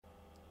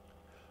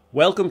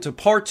Welcome to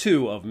part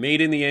 2 of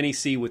Made in the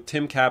NEC with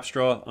Tim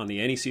Capstra on the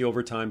NEC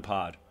Overtime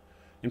Pod.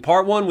 In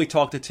part 1, we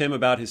talked to Tim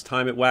about his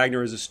time at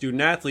Wagner as a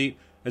student athlete,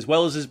 as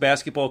well as his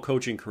basketball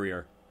coaching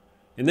career.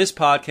 In this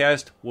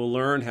podcast, we'll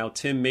learn how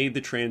Tim made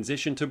the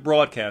transition to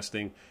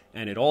broadcasting,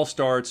 and it all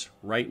starts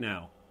right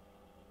now.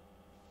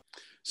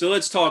 So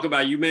let's talk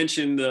about, you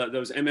mentioned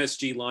those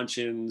MSG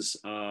luncheons.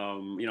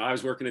 I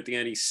was working at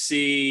the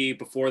NEC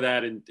before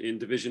that in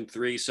Division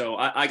III. So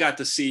I got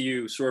to see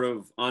you sort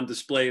of on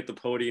display at the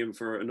podium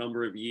for a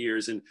number of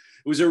years. And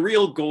it was a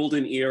real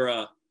golden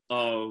era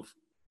of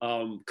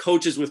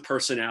coaches with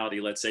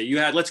personality, let's say. You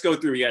had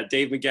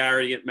Dave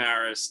McGarity at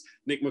Marist,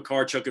 Nick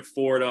McCarchuk at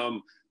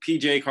Fordham,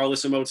 PJ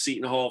Carlesimo at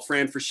Seton Hall,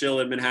 Fran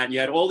Fraschilla at Manhattan.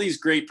 You had all these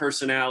great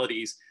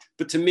personalities.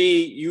 But to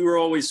me, you were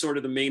always sort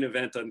of the main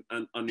event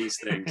on these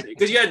things.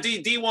 Because you had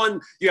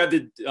D1, you had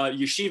the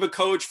yeshiva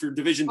coach for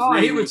Division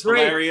III. He was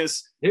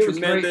hilarious, he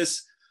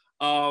tremendous.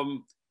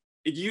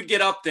 You'd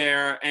get up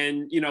there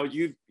and,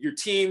 your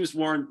teams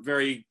weren't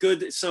very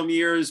good some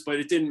years, but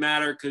it didn't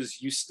matter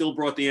because you still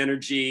brought the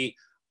energy.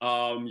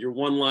 Your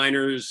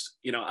one-liners,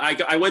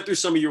 I went through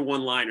some of your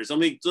one-liners. Let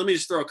me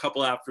just throw a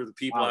couple out for the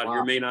people out here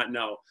who may not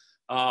know.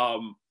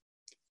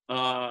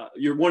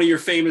 One of your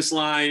famous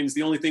lines,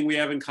 the only thing we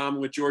have in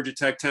common with Georgia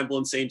Tech, Temple,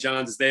 and St.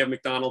 John's is they have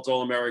McDonald's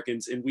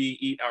All-Americans, and we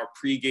eat our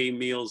pregame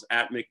meals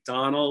at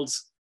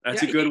McDonald's.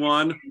 That's a good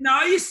one.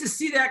 I used to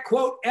see that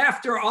quote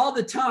after all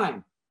the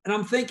time. And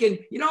I'm thinking,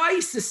 I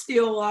used to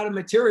steal a lot of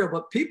material,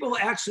 but people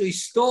actually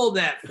stole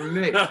that from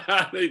me.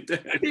 They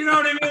did. You know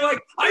what I mean? Like,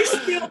 I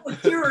steal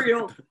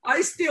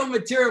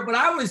material, but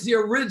I was the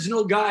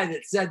original guy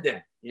that said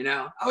that,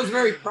 I was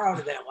very proud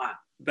of that line.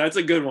 That's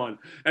a good one.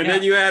 And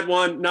then you had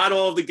one, not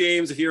all of the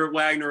games here at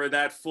Wagner are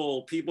that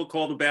full. People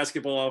call the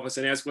basketball office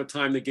and ask what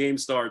time the game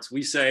starts.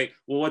 We say,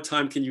 well, what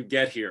time can you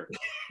get here?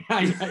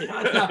 I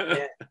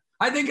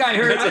think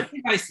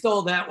I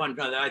stole that one,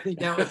 brother. I think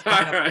that was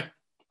kind of, right.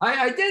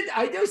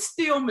 I do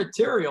steal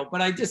material,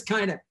 but I just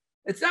kind of,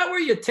 it's not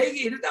where you take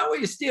it. It's not where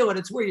you steal it.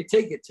 It's where you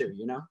take it to,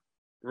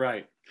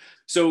 Right.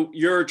 So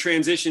your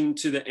transition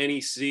to the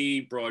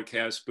NEC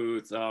broadcast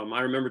booth,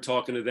 I remember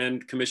talking to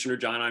then Commissioner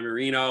John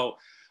Imerino.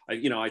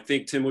 I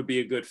think Tim would be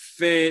a good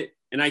fit.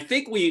 And I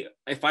think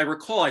if I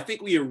recall,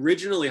 we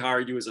originally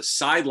hired you as a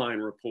sideline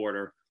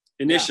reporter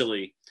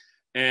initially.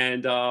 Yeah.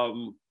 And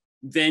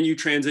then you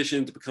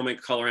transitioned to becoming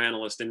a color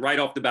analyst. And right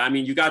off the bat,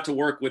 you got to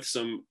work with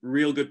some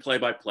real good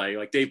play-by-play,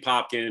 like Dave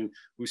Popkin,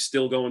 who's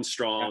still going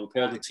strong,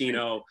 Paul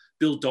Dottino,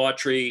 Bill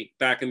Daughtry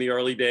back in the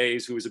early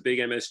days, who was a big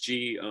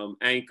MSG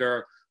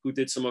anchor, who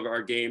did some of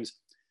our games.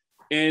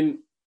 And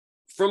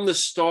from the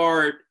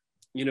start,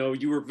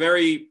 you were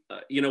very,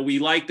 we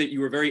liked that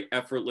you were very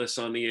effortless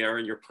on the air,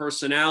 and your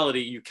personality,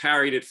 you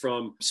carried it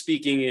from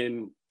speaking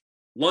in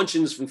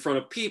luncheons in front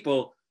of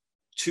people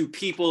to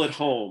people at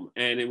home.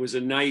 And it was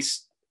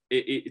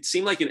it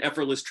seemed like an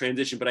effortless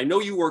transition, but I know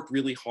you worked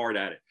really hard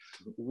at it.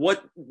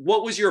 What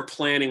was your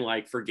planning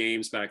like for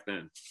games back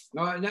then?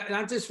 No,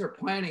 not just for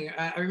planning.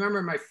 I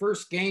remember my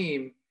first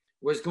game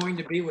was going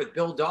to be with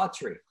Bill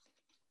Daughtry.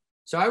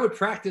 So I would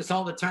practice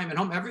all the time at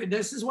home.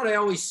 This is what I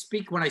always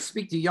speak when I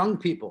speak to young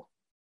people.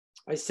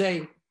 I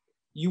say,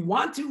 you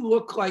want to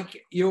look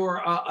like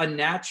you're a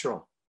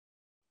natural,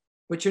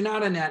 but you're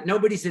not a natural.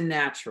 Nobody's a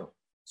natural.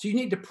 So you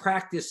need to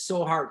practice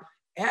so hard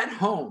at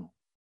home.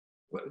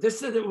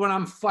 This is when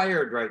I'm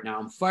fired right now.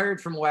 I'm fired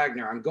from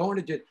Wagner. I'm going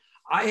to do,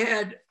 I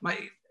had, my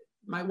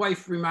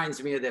wife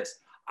reminds me of this.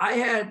 I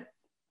had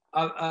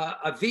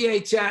a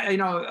VHS,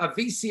 a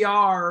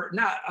VCR,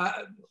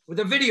 with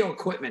a video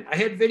equipment. I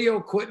had video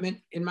equipment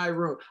in my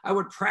room. I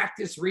would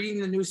practice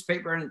reading the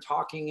newspaper and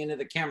talking into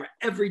the camera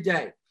every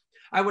day.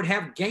 I would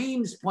have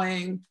games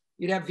playing.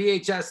 You'd have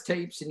VHS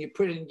tapes and you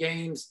put it in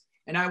games,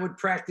 and I would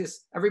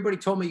practice. Everybody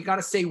told me you got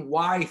to say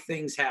why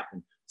things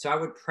happen. So I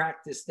would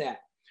practice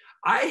that.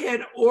 I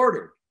had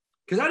ordered,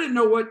 because I didn't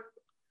know what,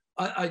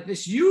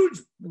 this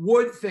huge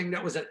wood thing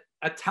that was a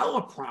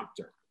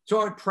teleprompter. So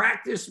I would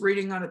practice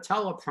reading on a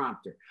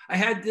teleprompter. I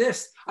had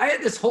this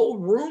whole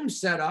room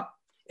set up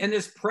and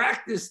this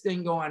practice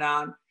thing going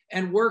on,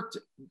 and worked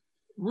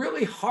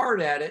really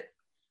hard at it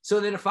so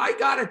that if I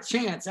got a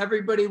chance,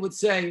 everybody would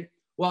say,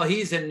 well,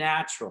 he's a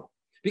natural.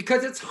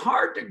 Because it's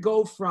hard to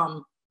go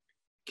from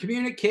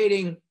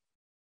communicating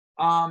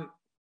in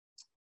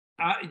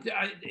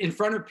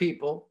front of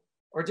people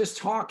or just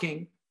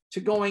talking to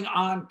going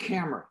on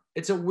camera.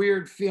 It's a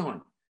weird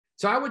feeling.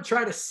 So I would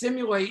try to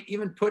simulate,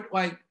 even put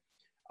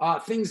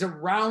things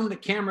around the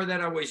camera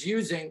that I was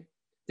using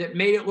that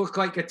made it look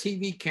like a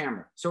TV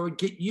camera. So I would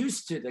get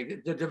used to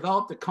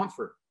develop the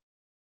comfort.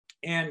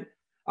 And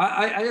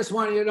I just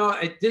wanted you to know,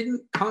 it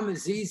didn't come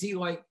as easy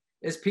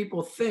as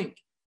people think.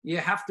 You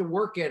have to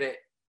work at it.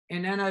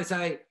 And then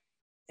I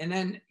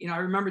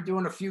remember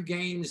doing a few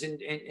games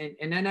and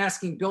then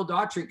asking Bill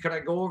Daughtry, could I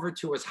go over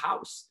to his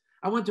house?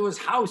 I went to his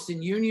house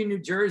in Union, New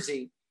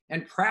Jersey,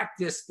 and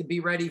practiced to be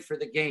ready for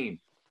the game.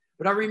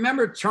 But I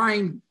remember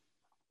trying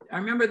I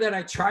remember that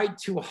I tried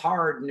too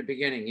hard in the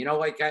beginning, you know,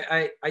 like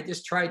I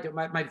just tried to,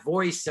 my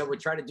voice, I would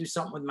try to do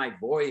something with my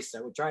voice.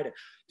 I would try to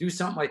do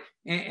something like,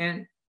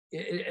 and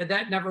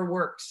that never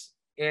works.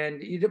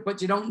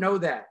 But you don't know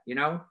that, you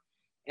know,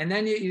 and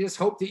then you just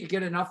hope that you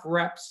get enough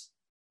reps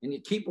and you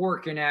keep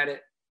working at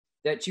it,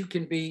 that you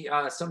can be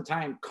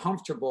sometime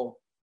comfortable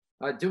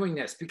doing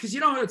this, because, you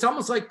know, it's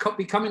almost like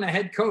becoming a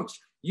head coach.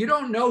 You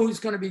don't know who's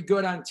going to be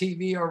good on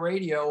TV or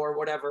radio or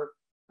whatever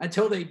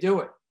until they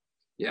do it.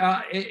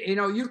 Yeah, you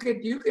know, you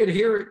could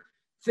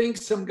think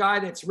some guy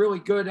that's really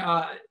good,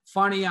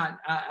 funny on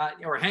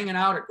or hanging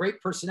out, a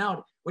great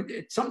personality. But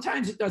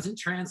sometimes it doesn't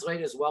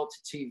translate as well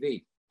to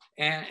TV.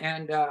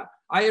 And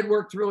I had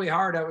worked really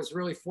hard. I was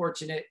really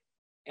fortunate.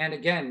 And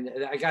again,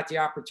 I got the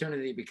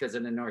opportunity because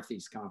of the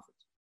Northeast Conference.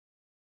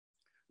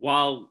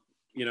 While,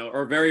 you know,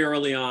 or very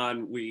early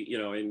on,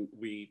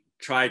 we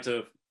tried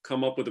to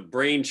come up with a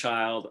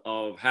brainchild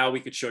of how we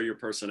could show your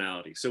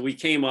personality. So we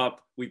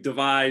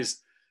devised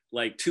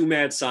like two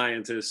mad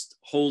scientists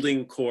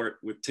holding court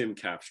with Tim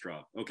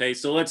Capstraw. Okay,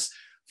 so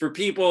for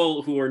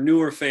people who are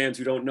newer fans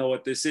who don't know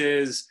what this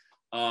is,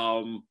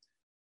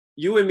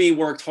 you and me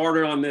worked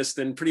harder on this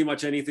than pretty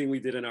much anything we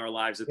did in our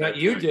lives at that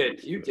point. You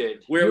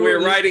did.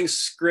 We're writing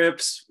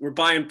scripts, we're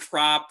buying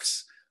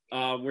props,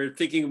 we're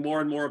thinking more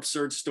and more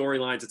absurd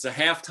storylines. It's a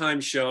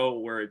halftime show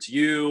where it's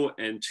you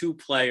and two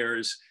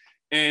players,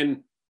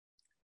 and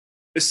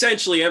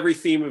essentially every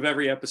theme of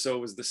every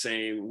episode was the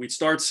same. We'd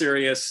start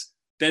serious,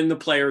 then the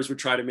players would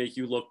try to make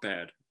you look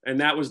bad.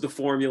 And that was the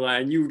formula,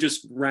 and you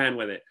just ran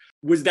with it.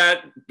 Would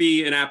that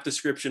be an apt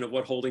description of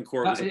what Holding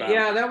Court was about?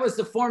 Yeah, that was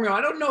the formula.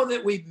 I don't know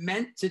that we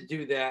meant to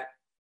do that,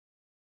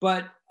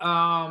 but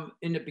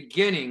in the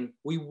beginning,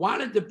 we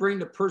wanted to bring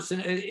the person,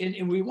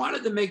 and we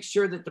wanted to make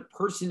sure that the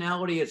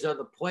personalities of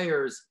the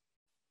players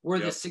were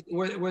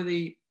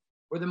the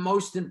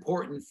most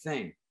important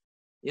thing,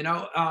 you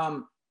know.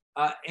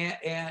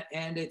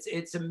 And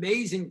it's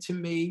amazing to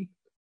me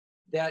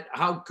that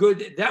how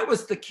good, that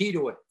was the key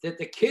to it, that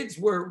the kids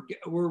were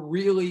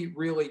really,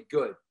 really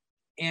good.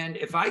 And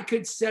if I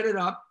could set it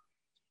up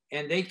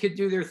and they could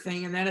do their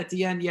thing, and then at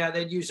the end,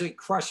 they'd usually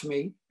crush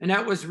me. And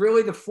that was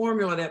really the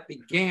formula that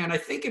began. I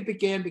think it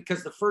began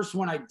because the first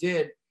one I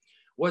did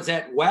was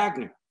at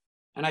Wagner.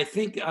 And I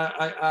think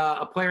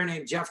a player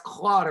named Jeff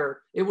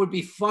Clotter, it would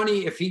be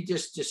funny if he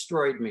just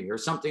destroyed me or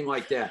something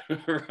like that.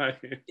 Right.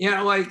 You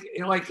know,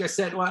 like I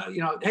said, well, you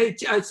know, hey,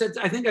 I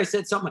think I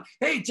said something like,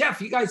 hey, Jeff,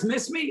 you guys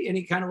miss me? And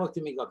he kind of looked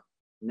at me, go,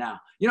 no,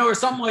 you know, or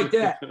something like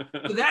that.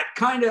 So that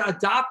kind of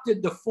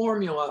adopted the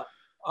formula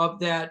of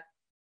that.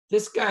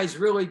 This guy's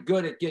really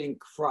good at getting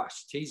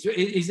crushed.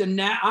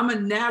 I'm a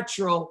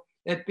natural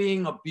at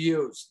being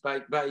abused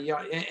by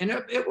and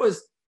it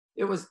was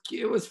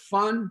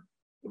fun.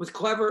 It was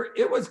clever.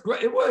 It was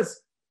great. It was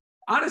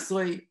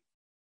honestly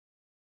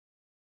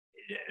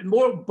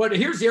more, but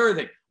here's the other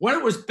thing. When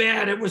it was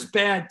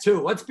bad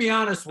too. Let's be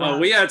honest. Ron. Oh,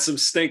 we had some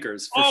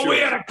stinkers. For sure. We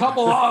had a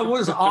couple. It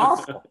was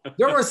awful.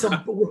 There were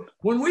some,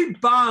 when we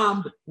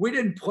bombed, we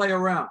didn't play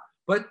around,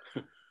 but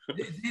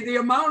the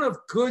amount of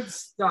good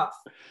stuff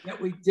that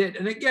we did.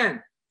 And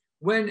again,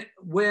 when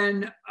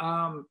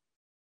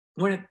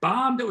it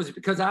bombed, it was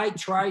because I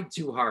tried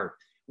too hard.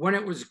 When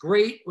it was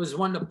great was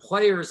when the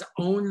players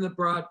owned the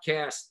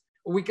broadcast.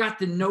 We got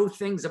to know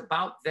things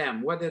about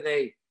them, whether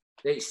they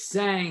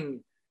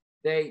sang,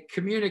 they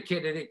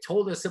communicated, they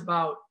told us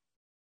about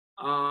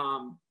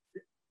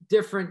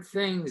different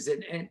things.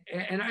 And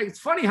it's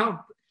funny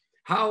how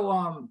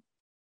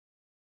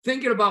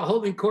thinking about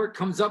Holding Court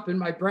comes up in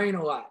my brain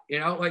a lot. You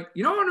know, like,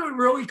 you know when it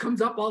really comes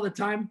up all the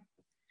time?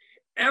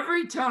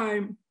 Every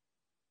time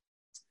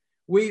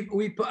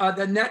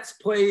the Nets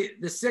play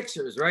the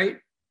Sixers, right?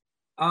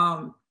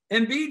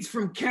 Embiid's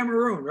from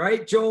Cameroon,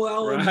 right? Joel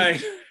Allen.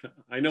 Right.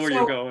 I know where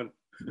you're going.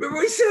 We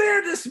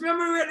had this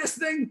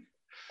thing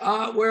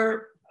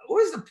where,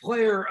 what was the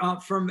player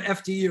from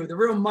FDU, the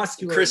real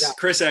muscular guy?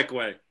 Chris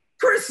Ekway.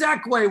 Chris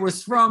Ekway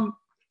was from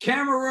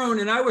Cameroon,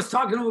 and I was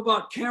talking to him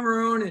about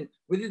Cameroon, and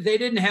they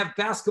didn't have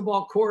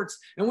basketball courts,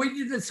 and we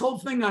did this whole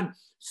thing on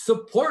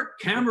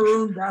support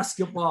Cameroon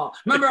basketball.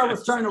 Remember, I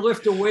was trying to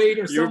lift a weight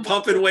or something. You were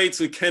pumping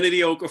weights with Kennedy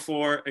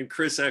Okafor and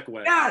Chris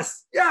Ekway.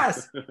 Yes.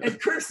 And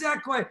Chris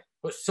Ekway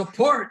was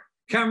support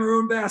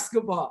Cameroon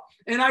basketball.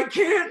 And I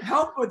can't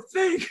help but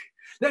think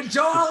that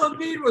Joel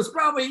Embiid was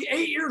probably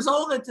 8 years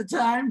old at the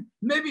time,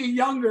 maybe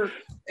younger.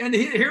 And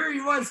here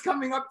he was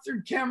coming up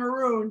through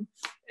Cameroon.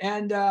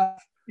 And,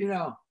 you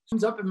know,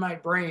 comes up in my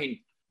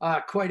brain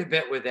quite a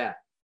bit with that.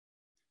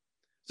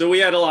 So we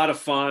had a lot of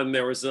fun.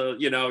 There was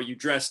you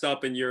dressed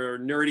up in your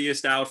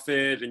nerdiest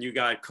outfit and you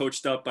got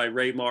coached up by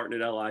Ray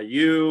Martin at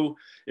LIU,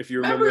 if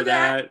you remember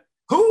that.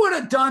 Who would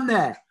have done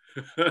that?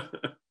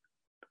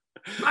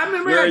 I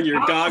remember wearing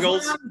your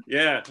goggles.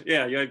 Yeah,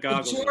 you had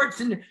goggles. Shorts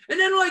and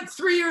then like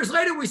 3 years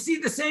later, we see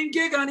the same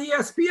gig on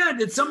ESPN.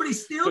 Did somebody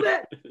steal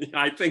that?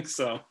 I think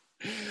so.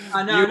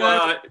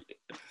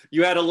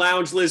 You had a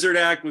lounge lizard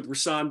act with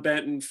Rasan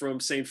Benton from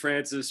St.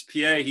 Francis,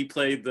 PA. He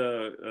played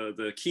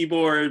the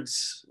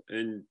keyboards,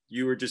 and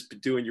you were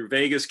just doing your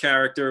Vegas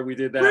character. We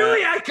did that.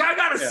 Really? I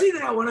got to see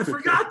that one. I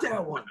forgot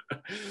that one.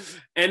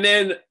 And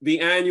then the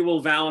annual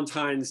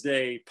Valentine's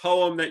Day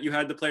poem that you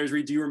had the players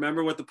read. Do you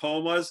remember what the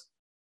poem was?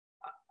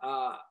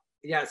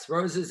 Yes.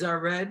 Roses are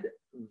red,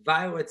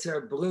 violets are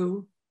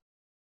blue.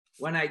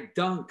 When I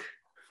dunk,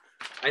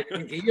 I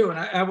think of you. And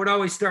I would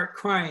always start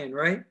crying,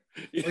 right?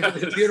 Yes. It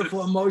was a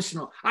beautiful,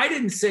 emotional. I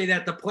didn't say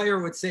that. The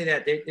player would say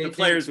that. The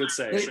players would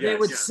say it. They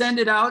would send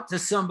it out to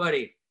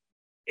somebody.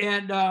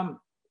 And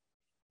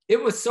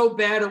it was so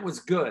bad, it was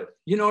good.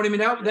 You know what I mean?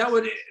 That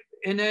would,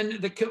 and then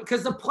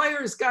because the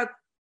players got,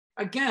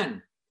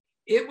 again,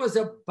 it was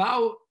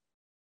about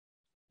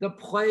the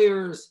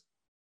players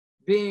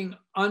being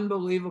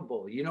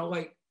unbelievable. You know,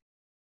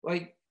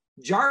 like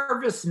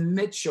Jarvis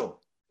Mitchell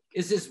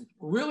is this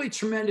really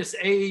tremendous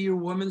AAU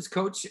women's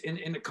coach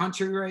in the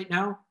country right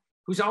now,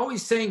 who's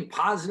always saying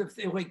positive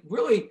things. Like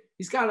really,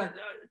 he's got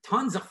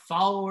tons of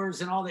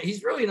followers and all that.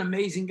 He's really an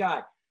amazing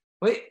guy.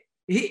 But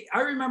I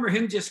remember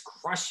him just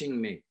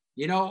crushing me,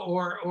 you know,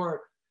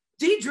 or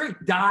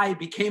Diedrich Dye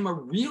became a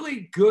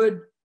really good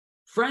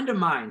friend of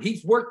mine.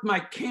 He's worked my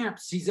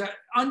camps. He's an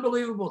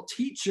unbelievable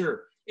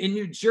teacher in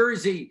New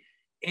Jersey.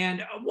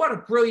 And what a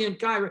brilliant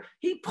guy.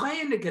 He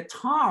playing the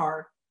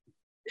guitar,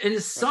 and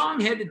his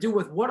song had to do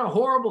with what a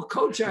horrible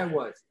coach I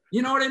was.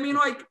 You know what I mean?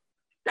 Like,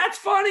 that's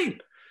funny.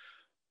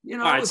 You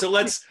know. All right, so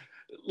let's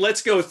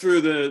go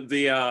through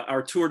the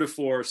our tour de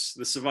force,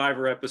 the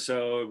Survivor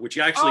episode, which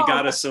actually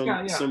got us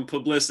some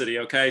publicity.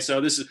 Okay,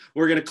 so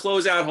we're going to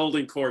close out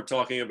Holding Court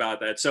talking about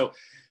that. So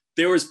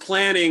there was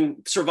planning.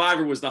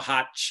 Survivor was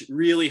the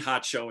really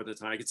hot show at the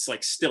time. It's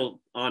like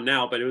still on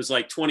now, but it was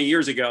like 20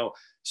 years ago.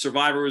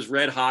 Survivor was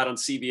red hot on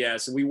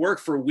CBS, and we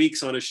worked for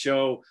weeks on a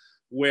show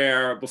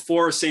where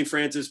before a St.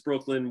 Francis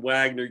Brooklyn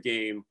Wagner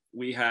game,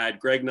 we had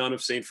Greg Nunn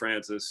of St.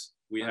 Francis,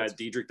 we had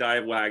Diedrich Dye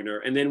of Wagner,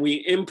 and then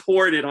we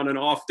imported on an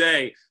off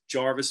day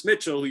Jarvis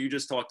Mitchell, who you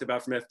just talked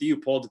about from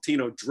FDU. Paul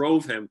Dottino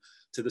drove him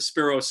to the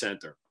Spiro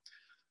Center.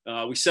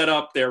 We set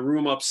up their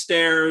room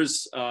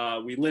upstairs.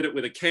 We lit it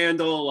with a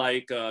candle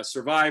like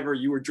Survivor.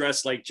 You were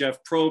dressed like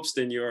Jeff Probst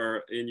in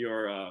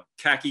your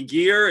khaki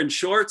gear and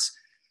shorts.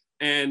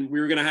 And we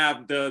were going to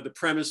have the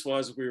premise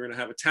was we were going to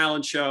have a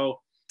talent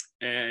show,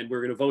 and we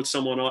were going to vote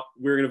someone up.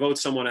 We were going to vote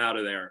someone out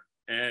of there.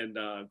 And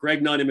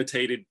Greg Nunn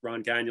imitated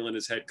Ron Gagnon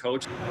as head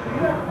coach.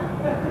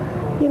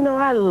 You know,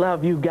 I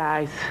love you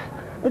guys,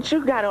 but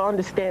you got to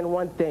understand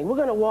one thing. We're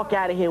going to walk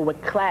out of here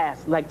with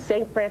class, like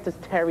St. Francis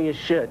Terriers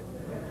should.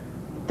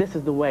 This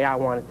is the way I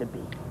want it to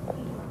be.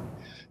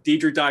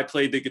 Diedrich Dye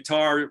played the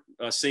guitar,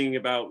 singing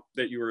about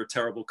that you were a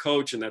terrible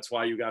coach, and that's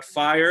why you got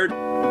fired.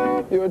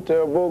 You're a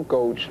terrible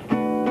coach.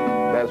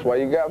 That's why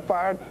you got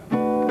fired?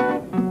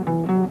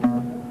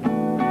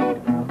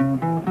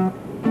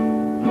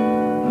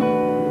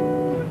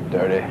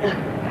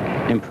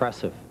 Dirty.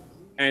 Impressive.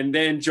 And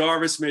then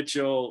Jarvis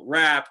Mitchell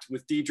rapped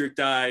with Diedrich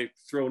Dye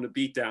throwing a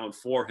beat down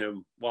for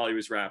him while he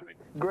was rapping.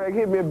 Greg,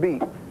 hit me a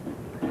beat.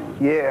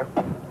 Yeah.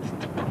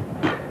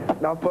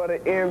 Now for the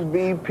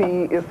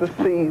MVP, it's the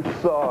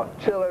seesaw.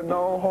 Chilling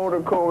on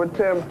Holding Court with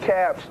Tim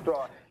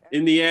Capstraw.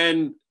 In the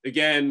end,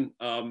 again,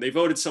 they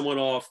voted someone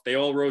off. They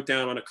all wrote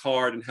down on a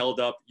card and held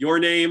up your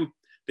name.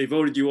 They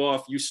voted you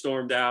off. You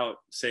stormed out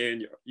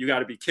saying, you got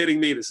to be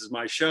kidding me. This is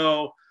my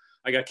show.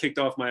 I got kicked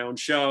off my own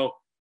show.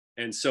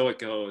 And so it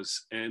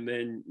goes. And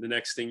then the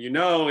next thing you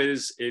know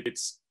is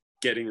it's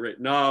getting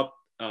written up.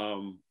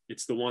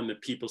 It's the one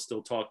that people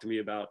still talk to me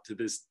about to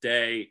this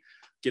day,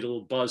 get a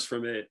little buzz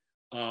from it.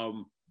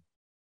 Do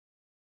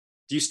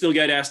you still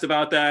get asked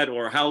about that?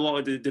 Or how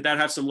long did that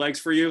have some legs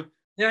for you?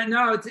 Yeah,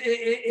 no,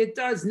 it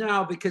does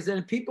now, because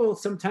then people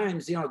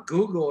sometimes, you know,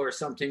 Google or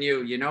something,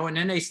 you know, and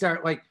then they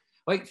start like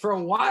for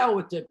a while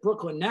with the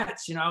Brooklyn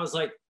Nets, you know, I was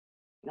like,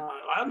 you know,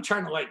 I'm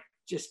trying to like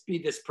just be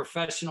this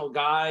professional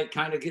guy,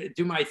 kind of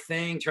do my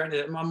thing,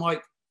 I'm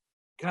like,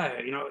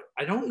 God, you know,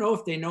 I don't know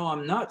if they know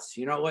I'm nuts,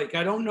 you know, like,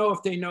 I don't know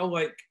if they know,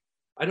 like,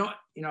 I don't,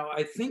 you know,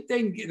 I think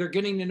they're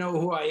getting to know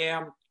who I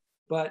am,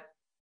 but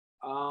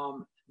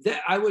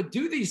that I would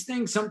do these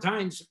things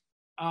sometimes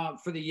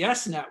for the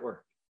Yes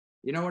Network.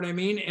 You know what I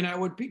mean? And I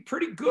would be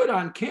pretty good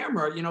on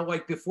camera, you know,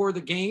 like before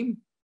the game.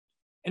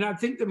 And I'd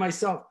think to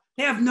myself,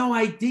 they have no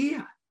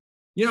idea,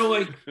 you know,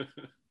 like,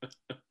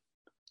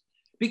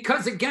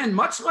 because again,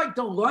 much like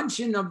the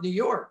luncheon of New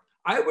York,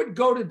 I would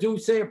go to do,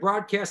 say, a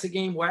broadcast a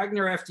game,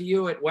 Wagner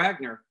FDU at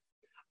Wagner.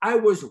 I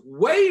was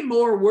way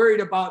more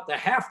worried about the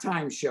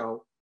halftime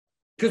show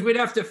because we'd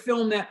have to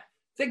film that.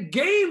 The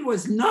game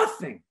was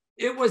nothing.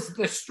 It was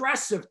the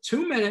stress of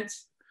 2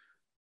 minutes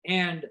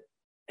and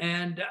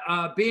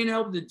being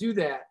able to do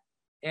that.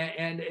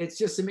 And it's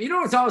just, you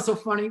know, it's also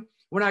funny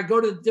when I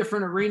go to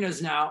different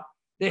arenas now,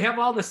 they have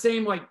all the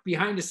same, like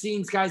behind the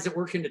scenes guys that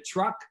work in the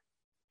truck.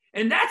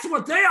 And that's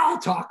what they all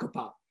talk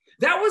about.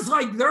 That was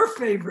like their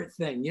favorite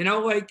thing, you know,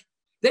 like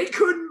they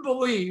couldn't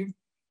believe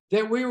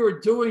that we were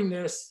doing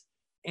this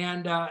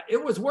and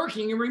it was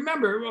working. And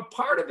remember, a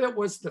part of it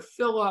was to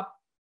fill up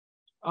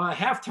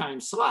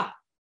halftime slot.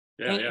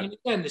 Yeah, And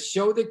again, to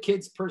show the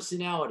kid's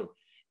personality.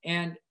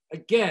 And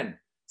again,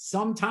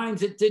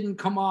 sometimes it didn't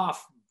come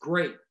off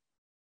great,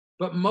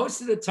 but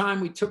most of the time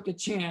we took a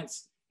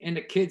chance and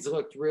the kids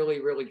looked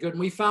really, really good. And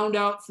we found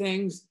out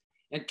things,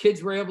 and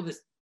kids were able to,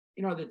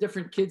 you know, the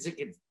different kids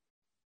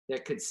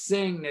that could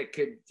sing, that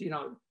could, you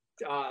know,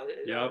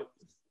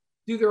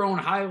 do their own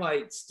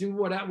highlights, do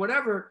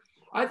whatever.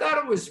 I thought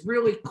it was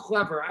really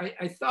clever.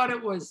 I thought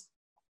it was,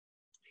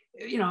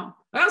 you know,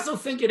 I also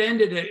think it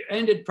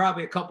ended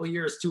probably a couple of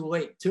years too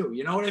late too.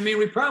 You know what I mean?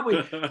 We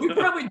probably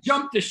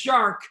jumped the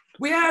shark.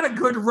 We had a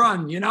good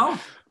run, you know.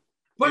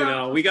 But you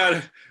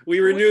know, we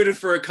renewed it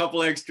for a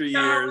couple extra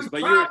years.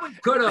 But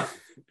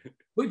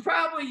we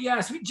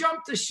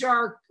jumped the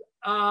shark.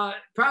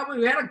 Probably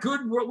we had a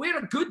good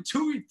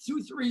 2-3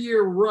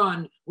 year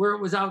run where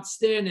it was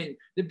outstanding.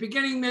 The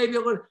beginning maybe a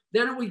little.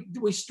 Then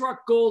we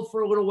struck gold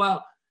for a little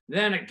while.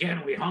 Then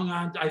again, we hung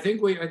on. I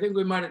think we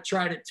might have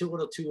tried it a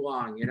little too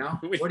long. You know,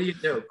 what do you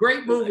do?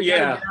 Great movie.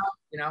 Yeah.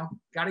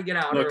 Got to get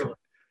out early.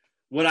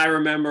 What I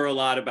remember a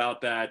lot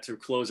about that, to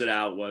close it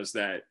out, was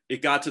that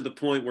it got to the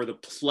point where the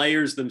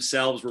players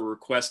themselves were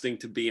requesting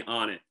to be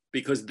on it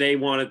because they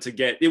wanted to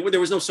there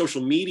was no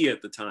social media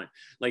at the time.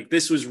 Like,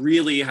 this was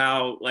really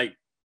how, like,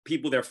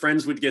 their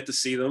friends would get to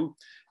see them,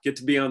 get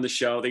to be on the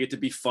show. They get to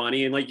be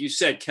funny. And like you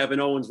said, Kevin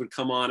Owens would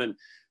come on and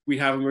we'd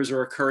have him as a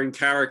recurring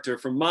character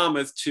from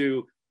Monmouth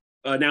to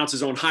announce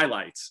his own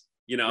highlights,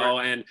 you know,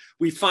 right. And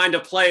we find a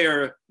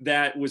player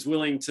that was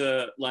willing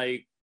to,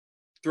 like,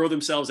 throw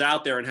themselves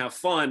out there and have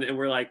fun. And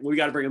we're like, well, we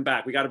got to bring him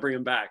back.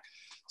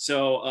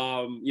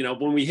 So, you know,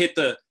 when we hit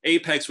the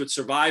apex with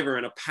Survivor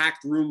and a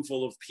packed room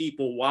full of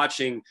people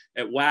watching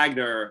at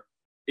Wagner,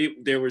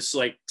 there was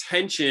like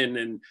tension.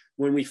 And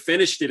when we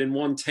finished it in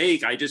one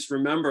take, I just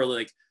remember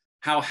like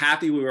how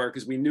happy we were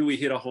because we knew we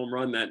hit a home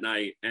run that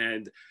night.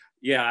 And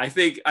yeah, I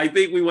think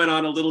we went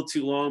on a little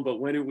too long, but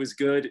when it was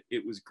good,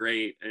 it was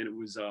great. And it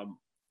was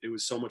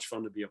so much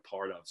fun to be a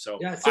part of. So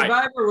yeah,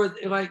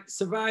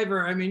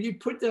 Survivor. I mean, you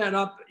put that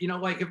up, you know,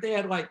 like if they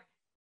had like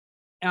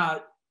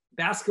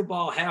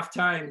basketball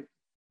halftime,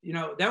 you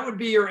know, that would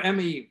be your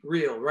Emmy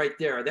reel right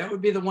there. That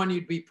would be the one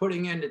you'd be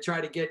putting in to try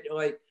to get,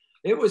 like,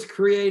 it was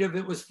creative,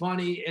 it was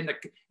funny, and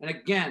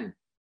again,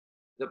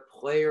 the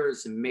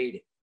players made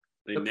it.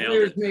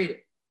 Made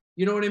it.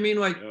 You know what I mean?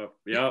 Like,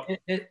 yeah.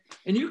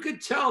 And you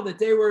could tell that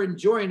they were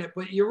enjoying it.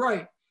 But you're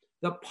right.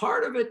 The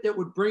part of it that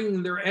would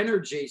bring their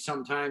energy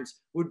sometimes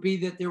would be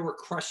that they were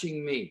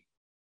crushing me,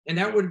 and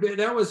that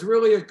was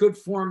really a good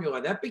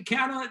formula. That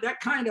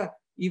kind of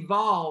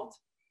evolved,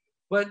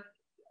 but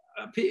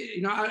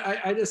you know,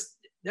 I just,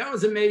 that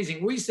was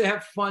amazing. We used to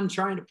have fun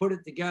trying to put it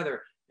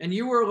together, and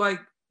you were like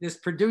this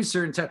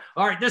producer and said,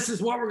 "All right, this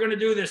is what we're going to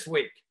do this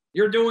week.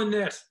 You're doing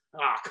this."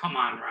 Oh, come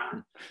on,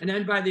 Ron. And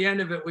then by the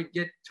end of it, we'd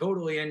get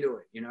totally into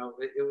it. You know,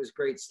 it was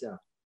great stuff.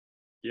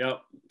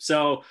 Yep.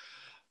 So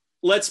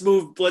let's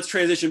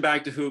transition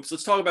back to hoops.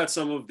 Let's talk about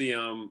some of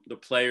the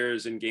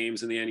players and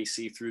games in the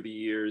NEC through the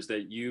years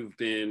that you've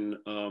been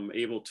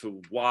able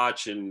to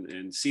watch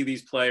and see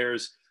these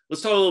players.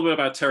 Let's talk a little bit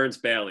about Terrence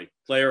Bailey,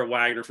 player at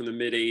Wagner from the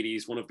mid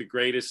 80s, one of the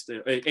greatest,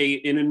 an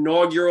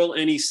inaugural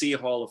NEC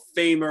Hall of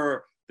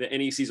Famer, the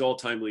NEC's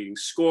all-time leading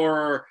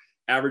scorer,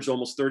 averaged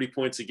almost 30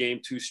 points a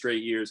game 2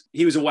 straight years.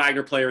 He was a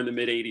Wagner player in the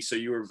mid 80s, so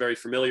you were very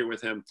familiar with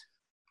him.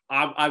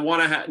 I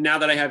want to, now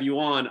that I have you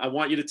on, I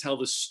want you to tell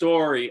the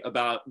story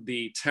about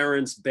the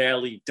Terrence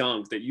Bailey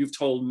dunk that you've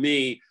told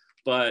me,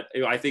 but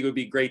I think it would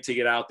be great to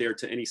get out there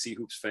to NEC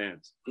Hoops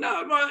fans.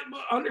 No,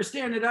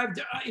 understand that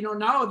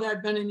now that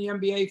I've been in the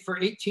NBA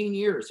for 18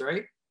 years,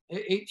 right?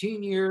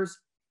 18 years.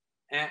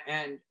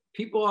 And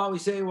people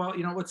always say, well,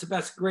 you know, what's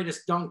the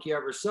greatest dunk you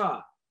ever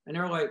saw? And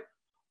they're like,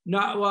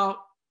 no,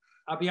 well,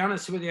 I'll be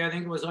honest with you. I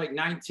think it was like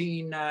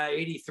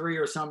 1983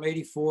 or something,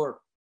 84.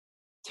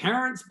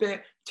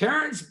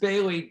 Terrence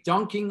Bailey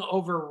dunking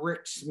over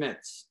Rick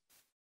Smits.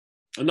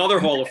 Another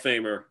Hall of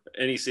Famer,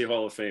 NEC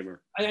Hall of Famer.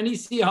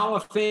 NEC Hall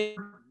of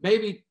Famer,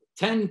 maybe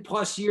 10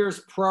 plus years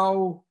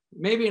pro,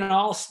 maybe an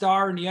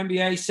all-star in the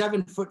NBA,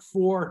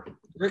 7'4",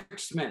 Rick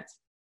Smits.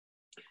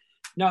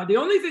 Now, the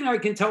only thing I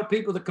can tell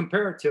people to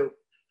compare it to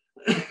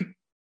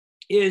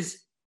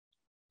is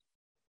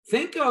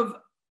think of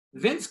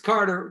Vince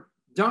Carter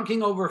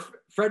dunking over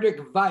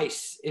Frederick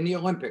Weiss in the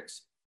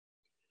Olympics.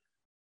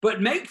 But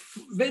make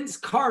Vince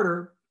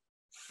Carter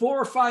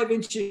 4 or 5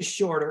 inches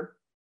shorter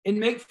and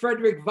make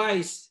Frederick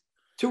Weiss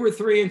 2 or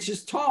 3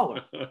 inches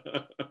taller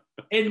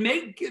and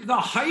make the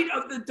height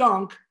of the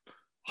dunk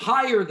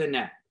higher than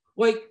that.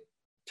 Like,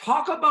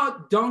 talk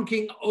about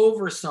dunking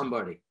over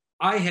somebody.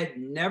 I had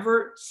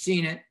never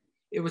seen it.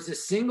 It was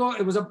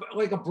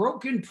like a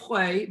broken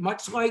play,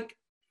 much like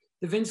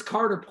the Vince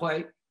Carter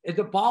play. If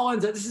the ball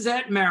ends up, this is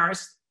at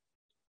Marist.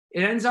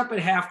 It ends up at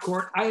half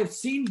court. I have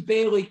seen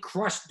Bailey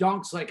crush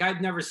dunks like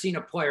I've never seen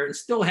a player, and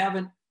still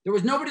haven't. There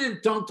was nobody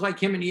that dunked like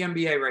him in the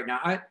NBA right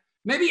now.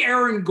 Maybe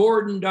Aaron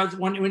Gordon does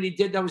when he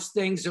did those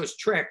things, those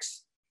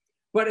tricks.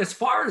 But as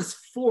far as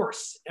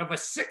force of a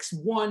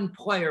 6'1"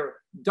 player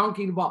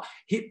dunking the ball,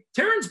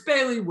 Terrence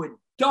Bailey would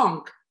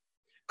dunk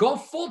go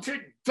full to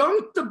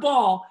dunk the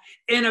ball,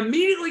 and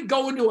immediately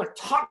go into a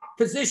tuck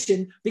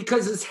position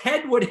because his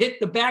head would hit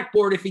the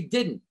backboard if he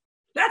didn't.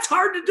 That's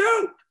hard to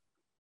do.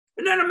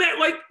 And then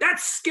like,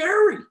 that's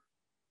scary,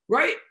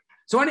 right?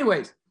 So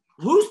anyways,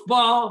 loose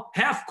ball,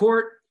 half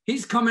court.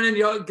 He's coming in.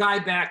 The other guy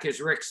back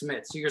is Rick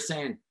Smith. So you're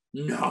saying,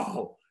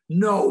 no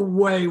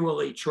way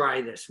will he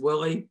try this,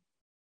 will he?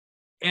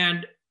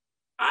 And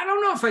I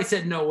don't know if I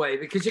said no way,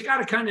 because you got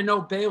to kind of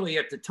know Bailey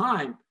at the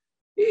time.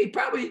 He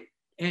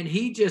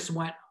just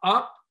went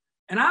up.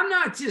 And I'm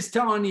not just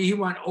telling you he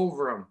went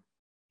over him.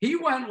 He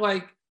went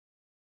like,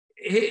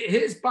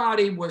 his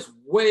body was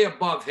way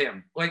above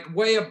him, like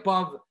way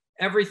above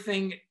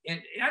everything. And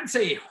I'd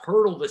say he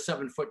hurdled a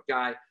 7-foot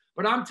guy,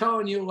 but I'm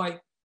telling you,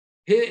 like,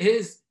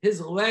 his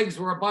legs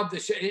were above the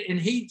shit, and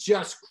he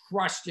just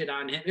crushed it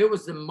on him. It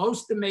was the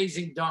most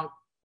amazing dunk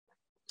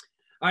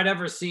I'd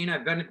ever seen.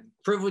 I've been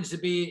privileged to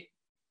be,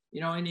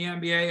 in the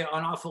NBA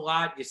an awful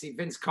lot. You see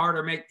Vince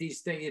Carter make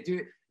these things.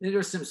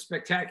 There's some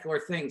spectacular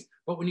things,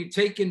 but when you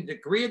take in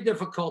degree of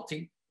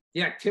difficulty,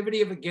 the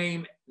activity of a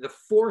game, the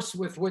force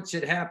with which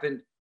it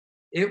happened,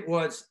 it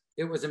was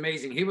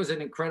amazing. He was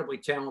an incredibly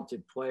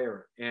talented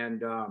player,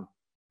 and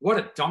what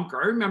a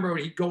dunker. I remember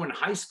when he'd go in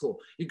high school.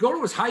 He'd go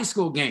to his high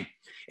school game,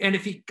 and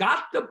if he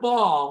got the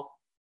ball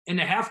in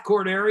the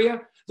half-court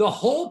area, the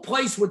whole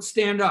place would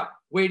stand up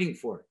waiting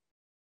for it,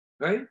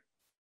 right?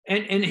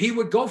 And he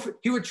would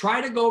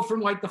try to go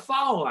from like the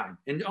foul line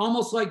and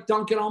almost like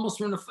dunk it almost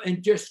from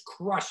and just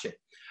crush it.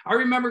 I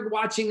remember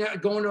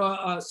going to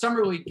a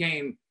summer league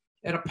game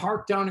at a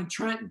park down in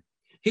Trenton.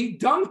 He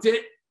dunked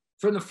it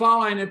from the foul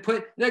line and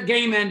the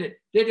game ended.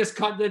 They just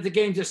the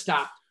game just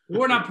stopped.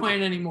 We're not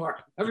playing anymore.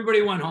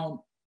 Everybody went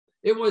home.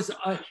 It was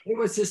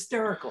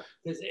hysterical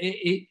because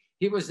he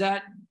was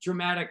that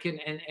dramatic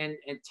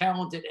and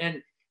talented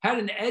and had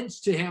an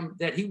edge to him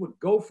that he would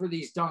go for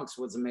these dunks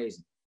was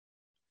amazing.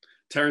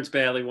 Terrence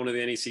Bailey, one of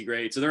the NEC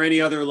greats. Are there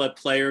any other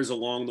players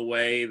along the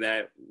way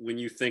that when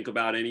you think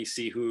about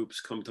NEC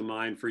hoops come to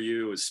mind for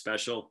you as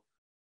special?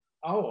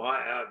 Oh,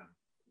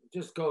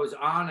 just goes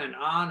on and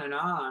on and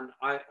on.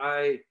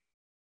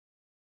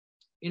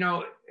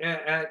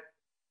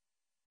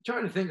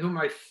 Trying to think who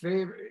my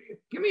favorite.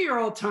 Give me your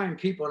all-time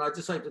people, and I'd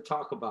just like to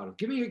talk about them.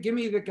 Give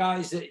me the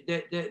guys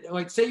that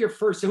like say your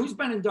first. Who's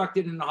been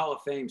inducted in the Hall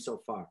of Fame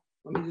so far?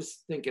 Let me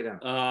just think it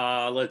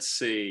out. Let's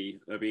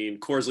see. I mean,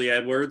 Corsley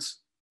Edwards.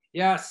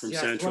 Yes. From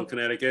Central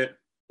Connecticut.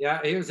 Yeah,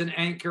 he was an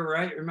anchor,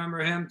 right? Remember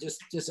him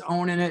just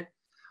owning it.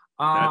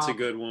 That's a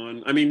good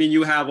one. I mean, then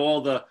you have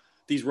all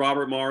these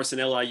Robert Morris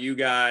and LIU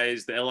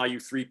guys, the LIU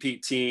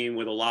three-peat team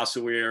with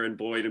Olasawere and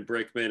Boyd and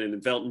Brickman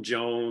and Velton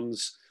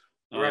Jones.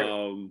 Right.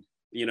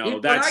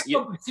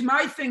 See,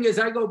 my thing is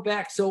I go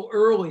back so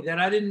early that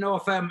I didn't know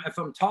if I'm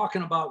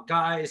talking about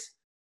guys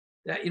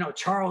that,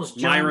 Charles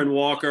Jones. Myron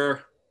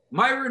Walker.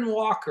 Robert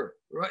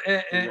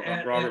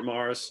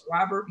Morris.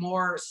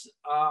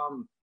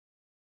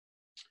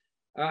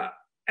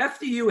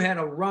 FDU had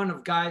a run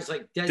of guys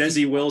like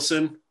Desi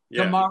Wilson,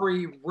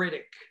 Damari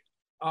Riddick,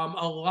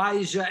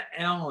 Elijah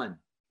Allen.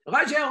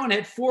 Elijah Allen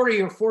had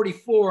 40 or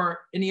 44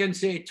 in the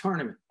NCAA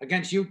tournament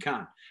against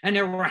UConn, and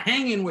they were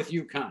hanging with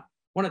UConn,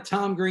 one of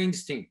Tom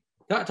Green's team.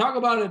 Talk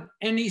about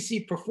an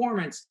NEC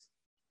performance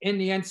in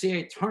the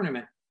NCAA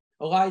tournament.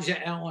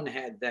 Elijah Allen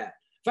had that.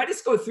 If I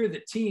just go through the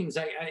teams,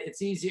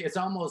 it's easy. It's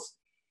almost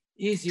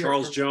easier.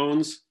 Charles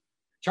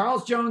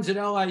Jones at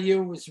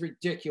LIU was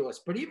ridiculous,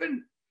 but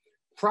even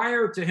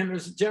prior to him,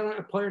 there's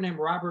a player named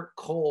Robert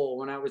Cole.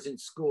 When I was in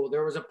school,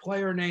 there was a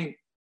player named,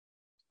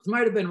 it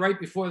might have been right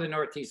before the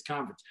Northeast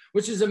Conference,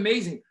 which is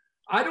amazing.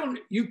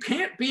 You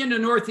can't be in the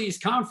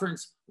Northeast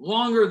Conference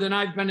longer than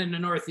I've been in the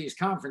Northeast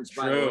Conference,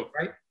 by the way,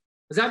 right?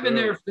 Because I've been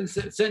there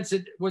since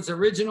it was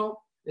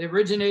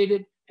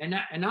originated, and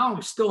now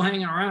I'm still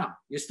hanging around.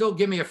 You still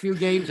give me a few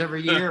games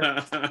every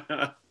year.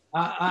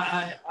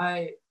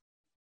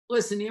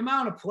 Listen, the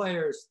amount of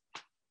players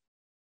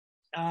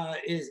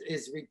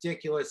is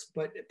ridiculous,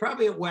 but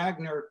probably at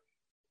Wagner,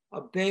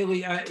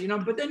 Bailey,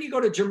 but then you go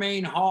to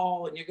Jermaine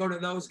Hall and you go to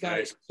those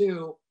guys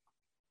too.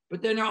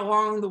 But then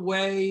along the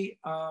way,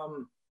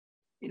 and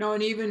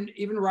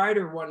even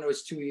Ryder won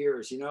those 2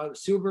 years.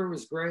 Suber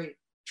was great.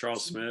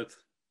 Charles Smith,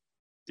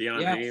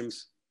 Deion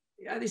Hames.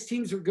 Yeah, these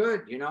teams were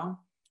good.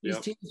 These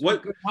teams were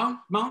good.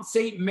 Mount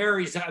St.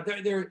 Mary's,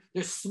 their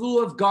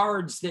slew of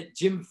guards that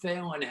Jim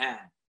Phelan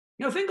had.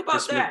 Think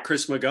about that.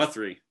 Chris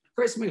McGuthrie.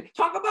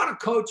 Talk about a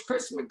coach,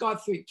 Chris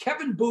McGuthrie,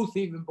 Kevin Booth,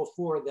 even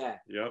before that.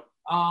 Yep.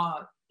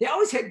 They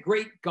always had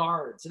great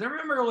guards. And I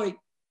remember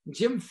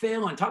Jim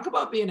Phelan, talk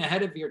about being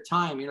ahead of your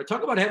time,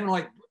 talk about having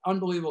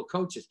unbelievable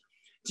coaches.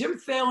 Jim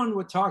Phelan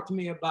would talk to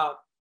me about,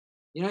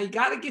 you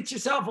got to get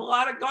yourself a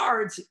lot of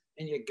guards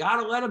and you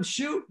got to let them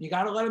shoot. You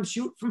got to let them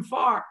shoot from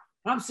far.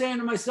 And I'm saying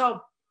to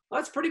myself,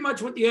 that's pretty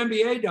much what the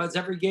NBA does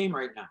every game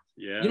right now.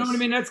 Yes. You know what I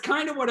mean? That's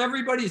kind of what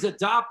everybody's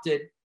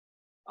adopted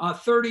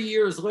 30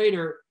 years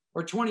later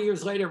or 20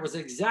 years later was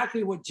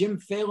exactly what Jim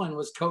Phelan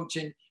was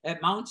coaching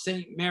at Mount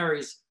St.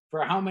 Mary's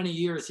for how many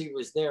years he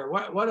was there.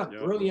 What a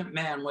brilliant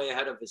man way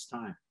ahead of his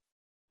time.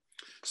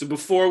 So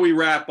before we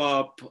wrap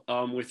up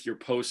with your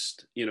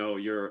post,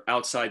 your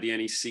outside the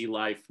NEC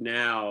life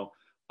now,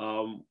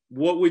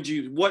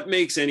 what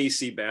makes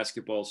NEC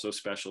basketball so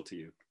special to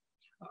you?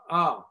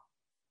 Oh,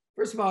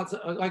 first of all, it's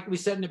like we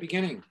said in the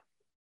beginning,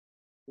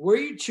 where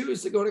you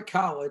choose to go to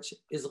college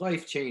is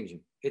life-changing.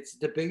 It's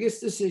the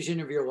biggest decision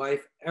of your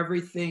life.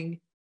 Everything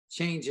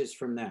changes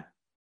from that.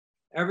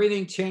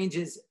 Everything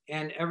changes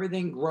and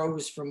everything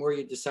grows from where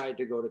you decide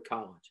to go to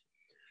college.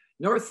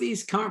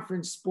 Northeast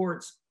Conference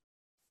sports,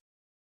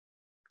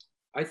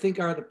 I think,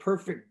 are the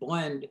perfect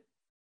blend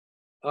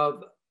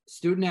of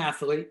student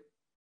athlete,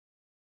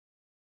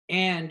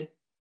 and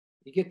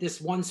you get this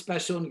one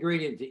special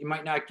ingredient that you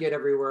might not get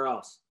everywhere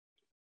else.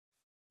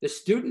 The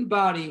student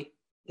body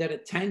that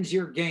attends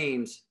your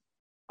games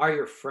are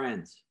your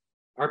friends,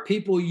 are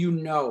people you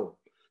know.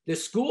 The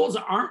schools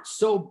aren't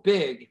so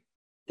big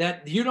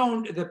that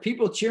the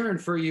people cheering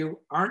for you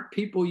aren't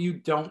people you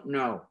don't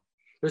know.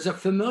 There's a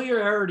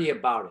familiarity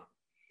about it.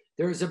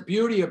 There's a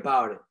beauty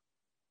about it.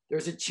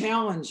 There's a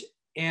challenge.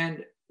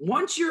 And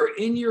once you're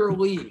in your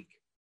league,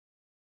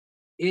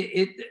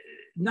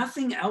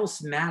 nothing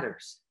else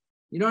matters.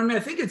 You know what I mean?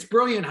 I think it's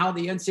brilliant how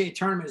the NCAA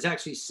tournament is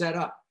actually set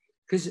up.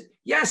 Because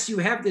yes, you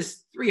have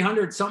this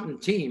 300 something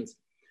teams,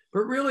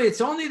 but really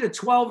it's only the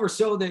 12 or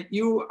so that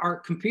you are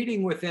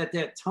competing with at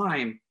that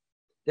time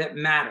that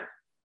matter.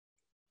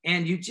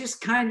 And you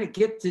just kind of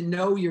get to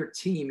know your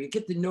team. You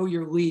get to know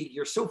your league.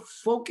 You're so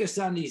focused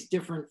on these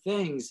different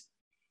things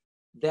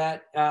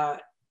that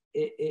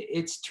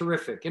it's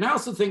terrific. And I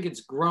also think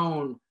it's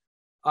grown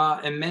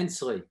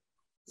immensely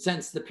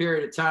since the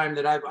period of time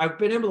that I've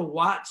been able to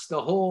watch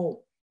the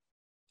whole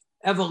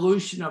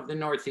evolution of the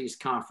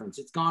Northeast Conference.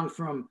 It's gone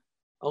from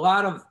a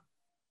lot of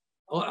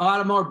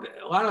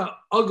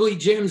ugly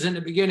gyms in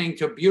the beginning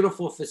to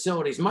beautiful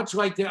facilities, much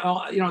like the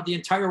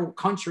entire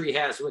country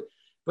has.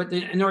 But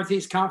the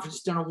Northeast Conference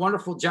has done a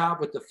wonderful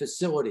job with the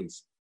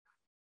facilities.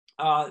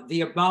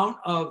 The amount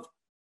of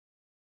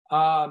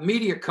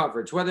media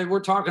coverage, whether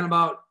we're talking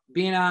about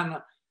being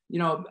on,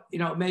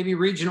 maybe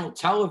regional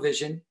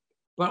television,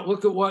 but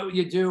look at what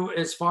you do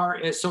as far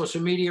as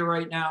social media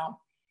right now,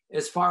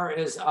 as far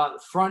as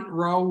front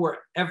row, where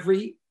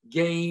every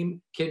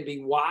game can be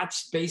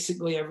watched,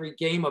 basically every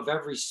game of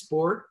every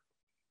sport.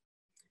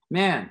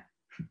 Man,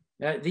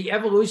 the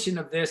evolution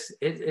of this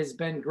has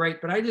been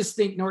great, but I just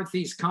think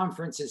Northeast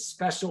Conference is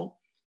special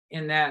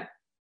in that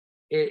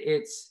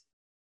there's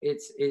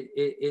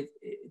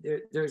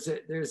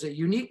a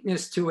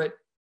uniqueness to it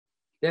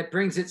that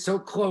brings it so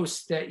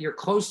close that you're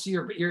close to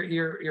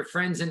your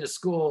friends in the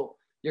school.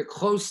 You're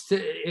close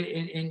to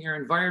in your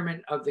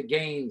environment of the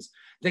games.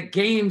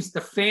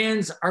 The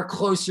fans are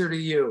closer to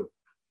you.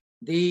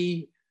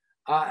 The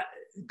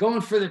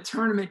going for the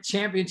tournament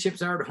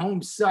championships are at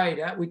home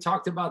site. We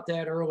talked about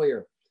that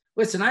earlier.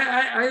 Listen,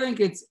 I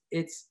think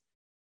it's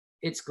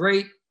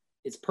great.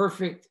 It's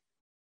perfect.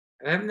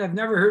 I've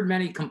never heard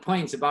many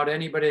complaints about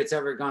anybody that's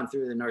ever gone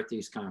through the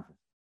Northeast Conference.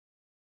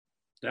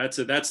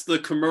 That's the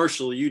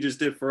commercial you just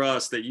did for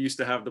us that used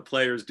to have the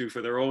players do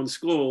for their own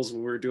schools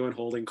when we were doing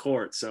Holding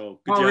Court.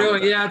 So good job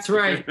really? Yeah, that's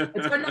right.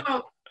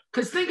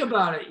 Because think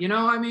about it.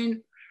 I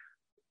mean,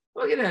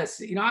 look at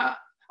this.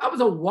 I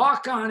was a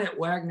walk-on at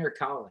Wagner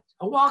College.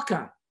 A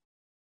walk-on.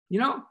 You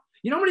know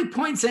how many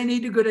points I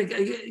need to go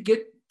to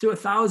get to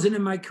 1,000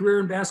 in my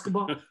career in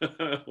basketball?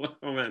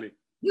 How many?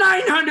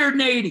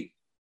 980.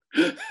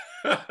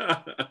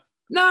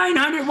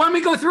 900. Want me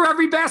to go through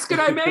every basket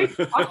I made?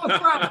 I'll go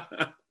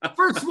through.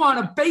 First one,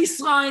 a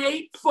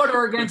baseline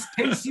 8-footer against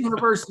Pace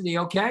University,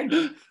 okay?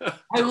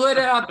 I lit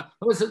it up.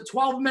 It was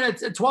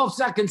 12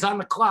 seconds on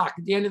the clock.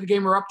 At the end of the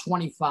game, we're up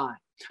 25.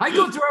 I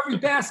go through every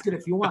basket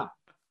if you want.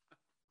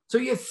 So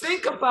you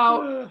think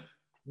about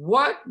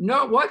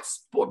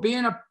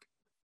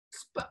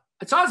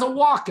it's always a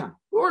walk-on.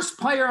 Worst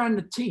player on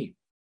the team.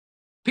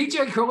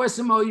 PJ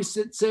Carlissimo used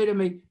to say to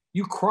me,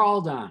 you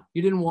crawled on,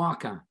 you didn't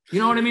walk on. You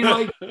know what I mean?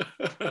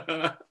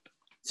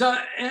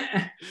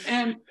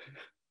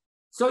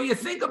 So you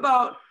think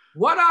about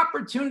what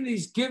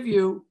opportunities give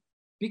you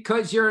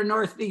because you're a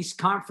Northeast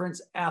Conference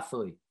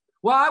athlete.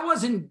 Well, I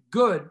wasn't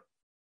good,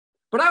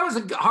 but I was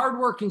a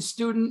hardworking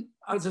student.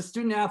 I was a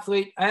student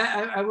athlete.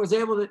 I was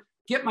able to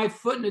get my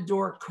foot in the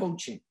door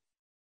coaching.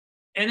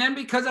 And then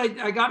because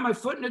I got my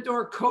foot in the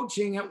door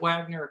coaching at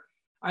Wagner,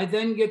 I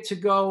then get to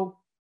go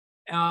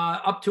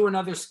up to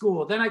another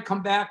school. Then I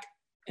come back,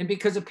 and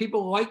because of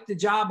people liked the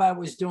job I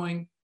was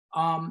doing,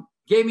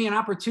 gave me an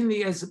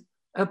opportunity as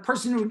a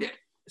person who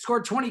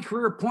scored 20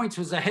 career points,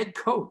 was a head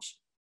coach.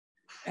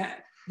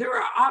 There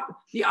are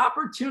the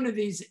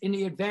opportunities and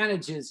the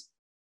advantages,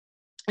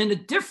 and the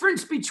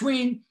difference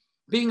between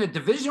being a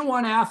Division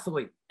I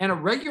athlete and a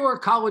regular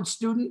college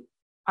student,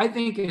 I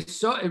think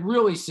is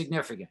really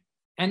significant.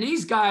 And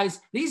these guys,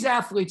 these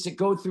athletes that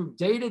go through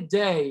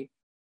day-to-day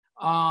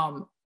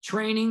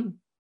training,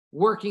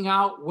 working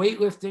out,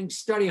 weightlifting,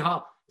 study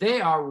hall, they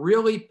are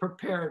really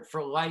prepared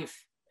for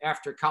life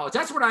after college.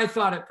 That's what I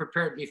thought it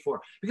prepared me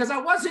for, because I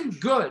wasn't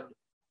good,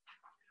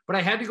 but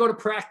I had to go to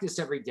practice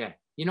every day.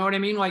 You know what I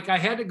mean? Like I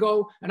had to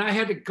go and I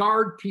had to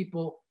guard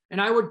people, and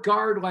I would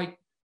guard like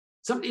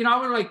something, you know, I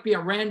would like be a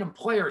random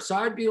player. So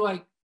I'd be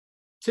like,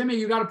 Timmy,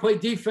 you got to play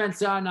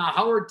defense on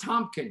Howard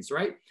Tompkins,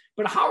 right?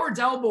 But Howard's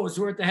elbows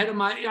were at the head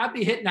of I'd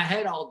be hitting the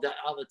head all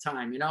the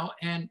time, you know?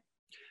 And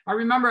I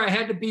remember I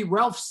had to be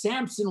Ralph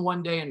Sampson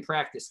one day in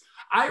practice.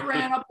 I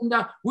ran up and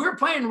down. We were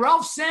playing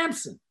Ralph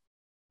Sampson.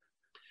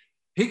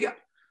 PJ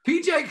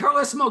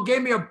Carlesimo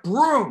gave me a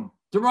broom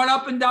to run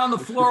up and down the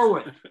floor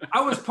with.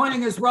 I was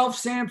playing as Ralph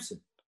Sampson.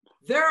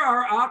 There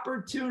are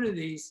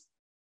opportunities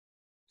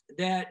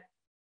that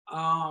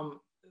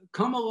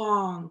come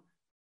along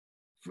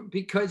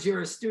because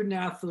you're a student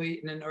athlete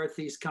in the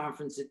Northeast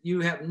Conference that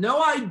you have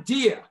no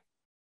idea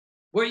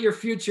what your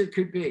future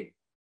could be.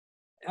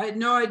 I had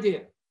no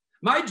idea.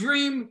 My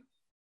dream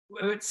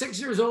at 6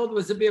 years old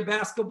was to be in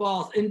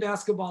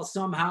basketball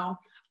somehow.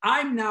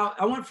 I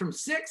went from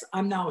 6,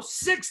 I'm now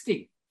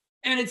 60.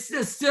 And it's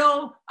just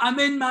still, I'm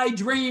in my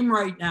dream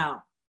right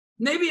now.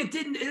 Maybe it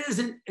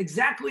isn't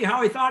exactly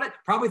how I thought it.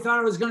 Probably thought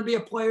I was going to be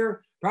a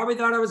player. Probably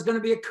thought I was going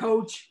to be a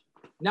coach.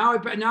 Now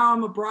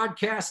I'm a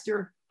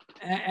broadcaster,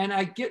 and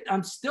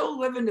I'm still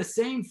living the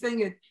same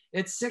thing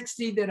at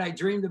 60 that I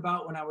dreamed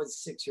about when I was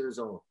 6 years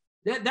old.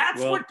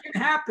 That's what can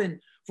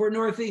happen for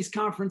Northeast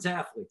Conference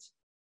athletes.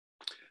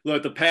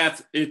 Look, the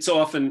path, it's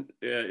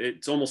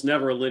almost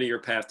never a linear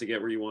path to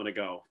get where you want to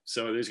go.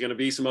 So there's going to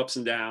be some ups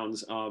and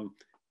downs.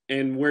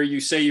 And where you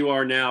say you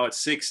are now at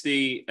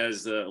 60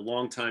 as the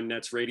longtime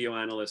Nets radio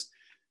analyst,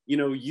 you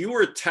know, you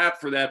were tapped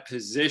for that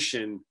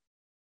position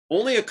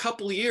only a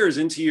couple of years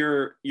into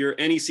your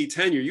NEC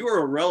tenure. You were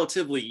a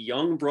relatively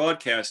young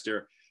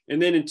broadcaster.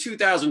 And then in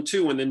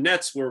 2002, when the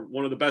Nets were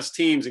one of the best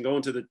teams and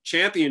going to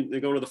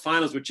the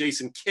finals with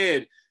Jason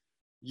Kidd,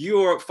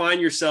 you find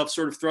yourself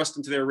sort of thrust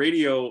into their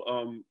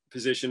radio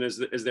position as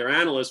their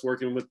analyst,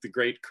 working with the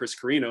great Chris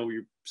Carino,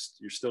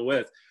 you're still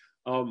with.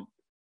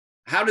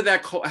 How did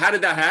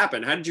that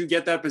happen? How did you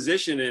get that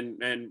position?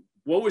 And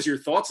what was your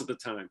thoughts at the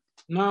time?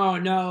 No,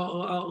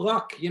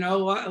 luck. You know,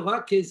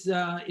 luck is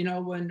you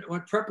know, when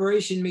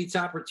preparation meets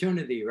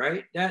opportunity,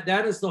 right?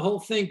 That is the whole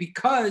thing.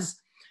 Because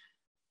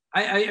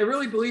I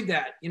really believe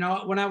that. You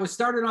know, when I was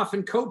starting off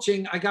in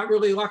coaching, I got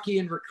really lucky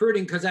in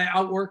recruiting because I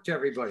outworked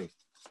everybody.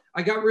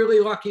 I got really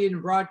lucky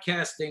in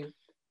broadcasting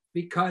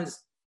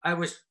because I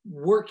was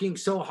working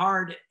so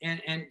hard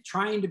and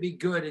trying to be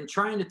good and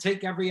trying to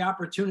take every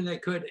opportunity I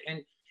could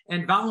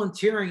and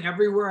volunteering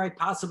everywhere I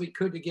possibly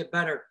could to get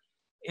better.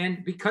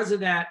 And because of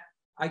that,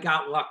 I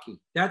got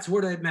lucky. That's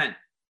what it meant.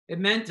 It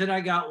meant that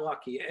I got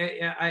lucky.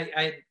 I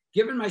had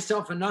given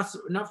myself enough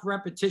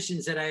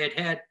repetitions that I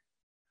had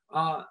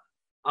a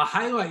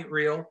highlight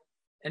reel,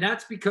 and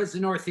that's because the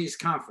Northeast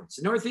Conference.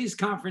 The Northeast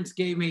Conference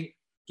gave me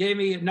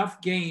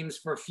enough games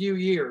for a few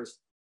years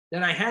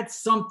that I had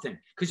something.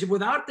 Because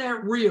without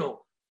that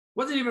reel,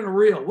 wasn't even a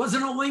reel, it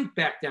wasn't a link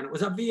back then, it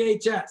was a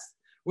VHS.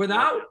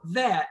 Without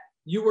that,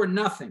 you were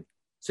nothing.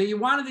 So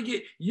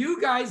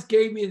you guys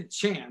gave me the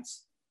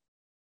chance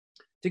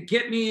to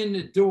get me in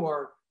the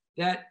door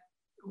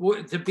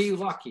to be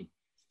lucky.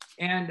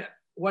 And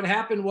what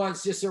happened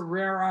was just a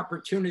rare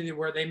opportunity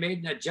where they made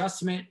an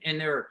adjustment in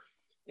their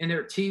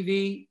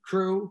TV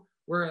crew,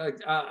 where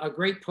a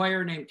great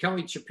player named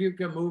Kelly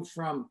Chapuka moved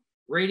from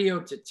radio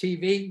to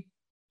TV.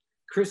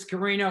 Chris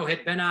Carino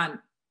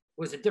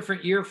was a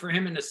different year for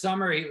him in the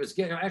summer. He was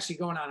actually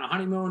going on a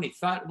honeymoon. He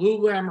thought Lou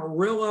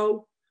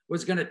Lamoriello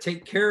was going to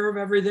take care of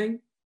everything.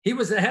 He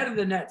was the head of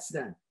the Nets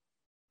then.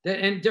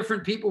 And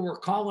different people were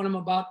calling him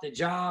about the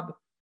job,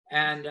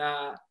 and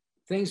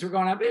things were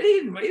going up.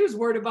 He was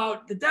worried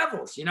about the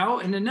Devils, you know,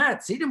 and the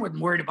Nets. He wasn't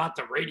worried about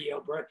the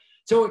radio, bro.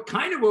 So it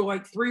kind of were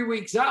like 3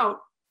 weeks out.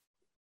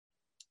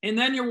 And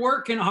then you're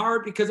working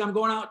hard because I'm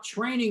going out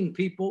training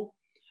people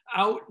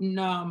out in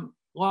Long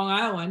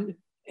Island.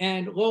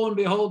 And lo and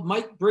behold,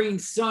 Mike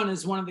Breen's son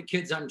is one of the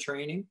kids I'm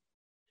training.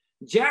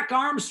 Jack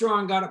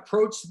Armstrong got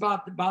approached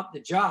about the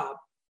job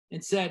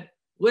and said,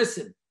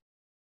 listen,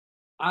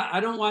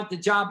 I don't want the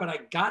job, but I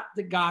got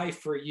the guy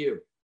for you.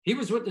 He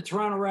was with the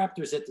Toronto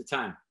Raptors at the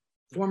time,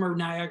 former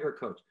Niagara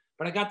coach.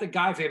 But I got the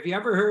guy for you. Have you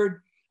ever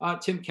heard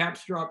Tim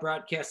Capstraw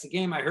broadcast a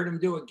game? I heard him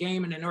do a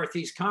game in the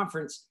Northeast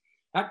Conference.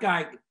 That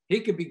guy,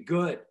 he could be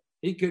good.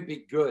 He could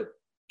be good.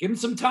 Give him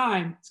some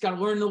time. He's got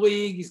to learn the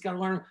league. He's got to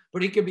learn,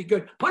 but he could be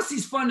good. Plus,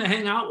 he's fun to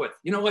hang out with.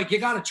 You know, like you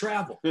got to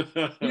travel. You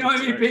know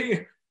what I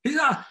mean?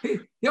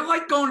 Right. He'll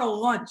like going to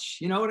lunch.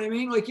 You know what I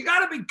mean? Like you got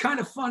to be kind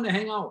of fun to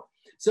hang out with.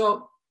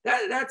 So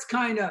that's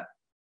kind of,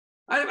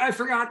 I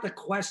forgot the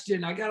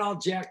question. I got all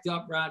jacked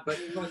up, Ron. But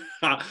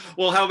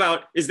well, how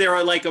about, is there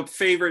a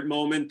favorite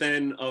moment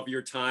then of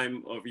your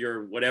time, of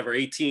your whatever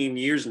 18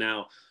 years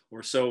now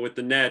or so with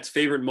the Nets?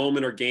 Favorite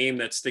moment or game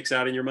that sticks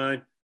out in your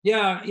mind?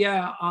 Yeah.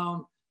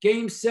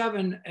 Game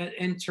 7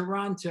 in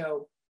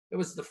Toronto. It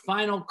was the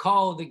final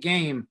call of the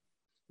game.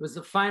 It was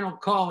the final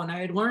call, and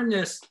I had learned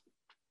this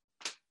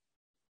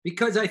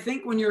because I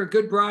think when you're a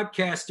good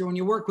broadcaster, when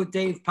you work with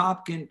Dave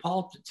Popkin,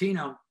 Paul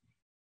Patino,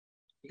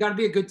 you got to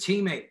be a good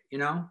teammate, you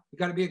know? You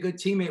got to be a good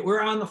teammate.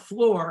 We're on the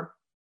floor,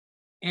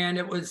 and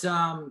it was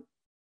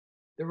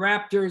the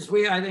Raptors,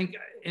 I think,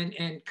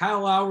 and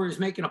Kyle Lowry is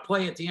making a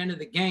play at the end of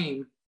the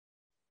game,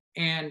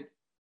 and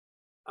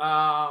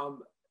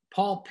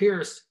Paul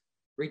Pierce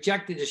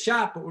rejected a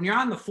shot. But when you're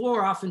on the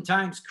floor,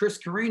 oftentimes Chris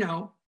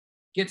Carino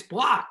gets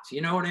blocked.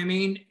 You know what I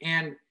mean?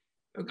 And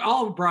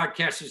all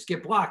broadcasters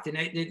get blocked, and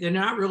they're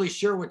not really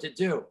sure what to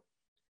do.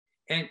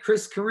 And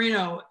Chris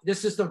Carino,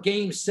 this is the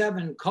Game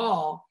 7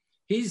 call.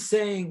 He's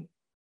saying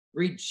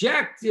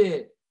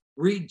rejected.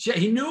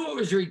 He knew it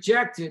was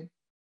rejected.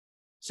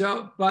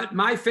 So, but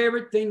my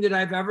favorite thing that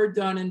I've ever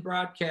done in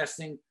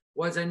broadcasting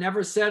was I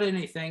never said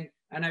anything,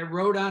 and I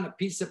wrote on a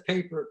piece of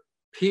paper,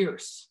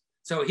 Pierce.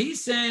 So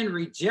he's saying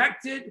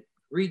rejected,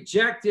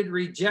 rejected,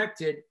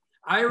 rejected.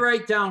 I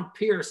write down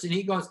Pierce, and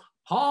he goes,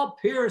 Paul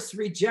Pierce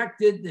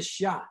rejected the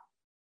shot.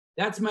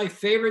 That's my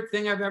favorite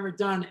thing I've ever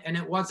done. And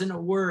it wasn't a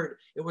word.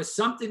 It was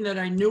something that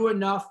I knew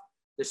enough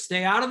to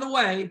stay out of the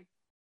way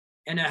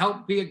and to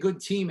help be a good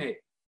teammate.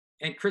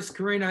 And Chris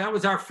Carino, that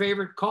was our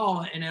favorite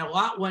call. And a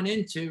lot went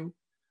into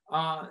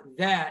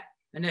that.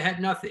 And it had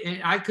nothing.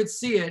 And I could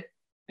see it,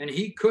 and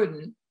he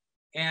couldn't.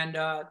 And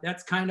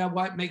that's kind of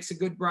what makes a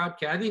good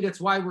broadcast. I think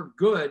that's why we're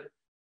good.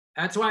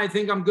 That's why I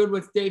think I'm good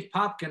with Dave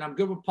Popkin. I'm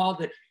good with Paul.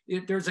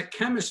 There's a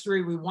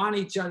chemistry. We want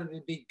each other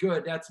to be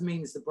good. That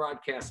means the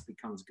broadcast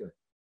becomes good.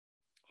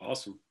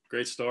 Awesome.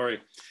 Great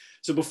story.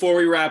 So before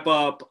we wrap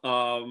up,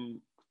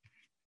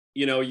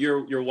 you know,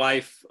 your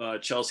wife,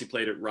 Chelsea,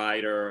 played at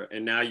Rider,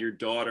 and now your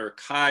daughter,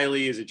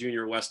 Kylie, is a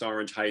junior at West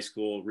Orange High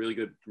School. Really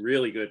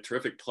good,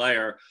 terrific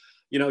player.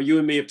 You know, you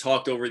and me have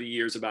talked over the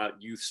years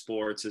about youth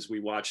sports as we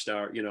watched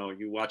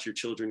you watch your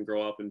children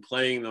grow up and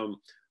playing them.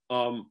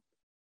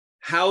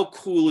 How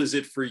cool is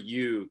it for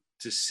you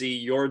to see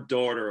your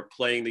daughter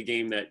playing the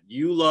game that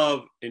you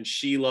love and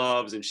she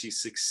loves and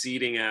she's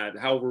succeeding at?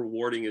 How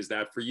rewarding is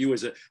that for you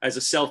as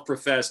a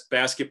self-professed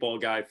basketball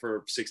guy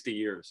for 60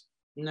 years?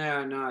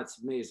 No,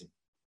 it's amazing.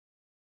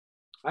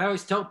 I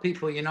always tell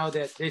people, you know,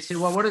 that they say,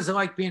 well, what is it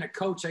like being a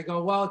coach? I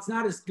go, well, it's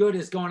not as good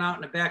as going out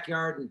in the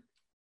backyard and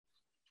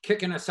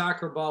kicking a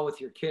soccer ball with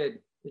your kid.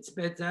 That's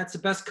the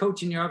best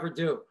coaching you ever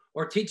do.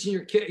 Or teaching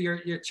your kid,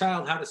 your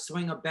child how to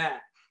swing a bat,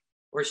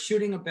 or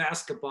shooting a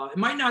basketball. It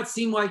might not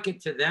seem like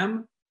it to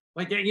them,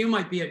 like you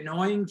might be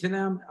annoying to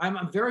them.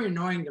 I'm very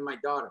annoying to my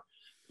daughter,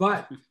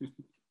 but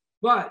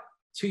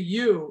to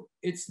you,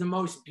 it's the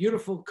most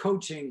beautiful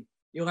coaching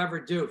you'll ever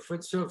do.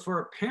 So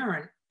for a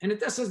parent, and it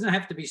doesn't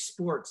have to be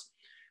sports,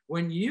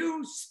 when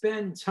you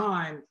spend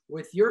time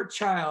with your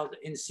child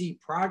and see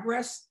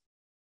progress,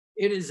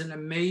 it is an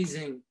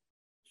amazing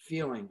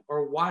feeling.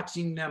 Or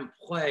watching them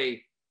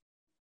play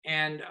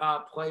and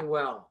play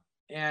well.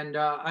 And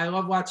I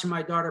love watching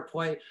my daughter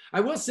play. I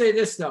will say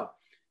this though,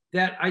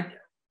 that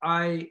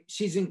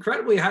she's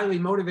incredibly highly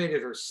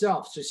motivated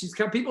herself. So she's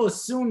got, people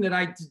assume that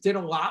I did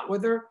a lot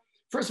with her.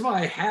 First of all,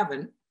 I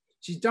haven't.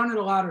 She's done it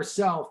a lot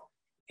herself.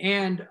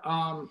 And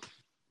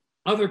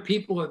other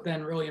people have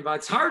been really involved.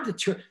 It's hard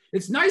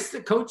it's nice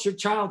to coach your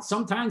child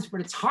sometimes,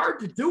 but it's hard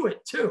to do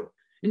it too.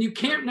 And you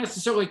can't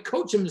necessarily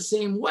coach them the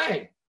same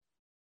way.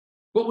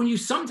 But when you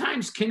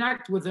sometimes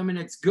connect with them and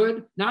it's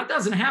good, now it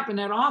doesn't happen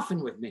that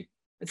often with me.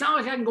 It's not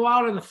like I can go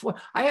out on the floor.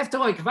 I have to,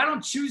 like, if I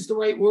don't choose the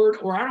right word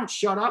or I don't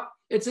shut up,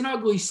 it's an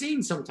ugly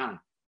scene sometimes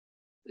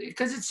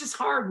because it's just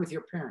hard with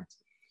your parents.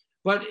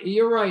 But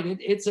you're right.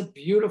 It's a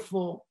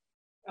beautiful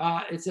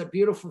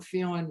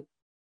feeling.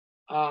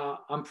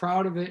 I'm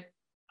proud of it.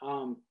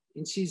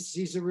 And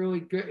she's a really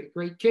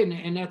great kid.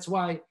 And that's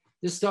why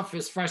this stuff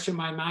is fresh in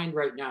my mind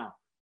right now.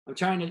 I'm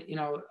trying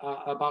to,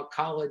 about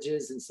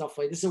colleges and stuff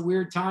like this. Is a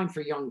weird time for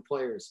young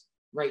players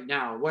right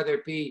now, whether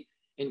it be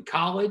in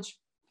college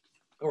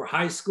or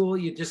high school.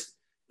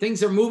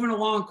 Things are moving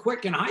along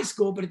quick in high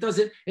school, but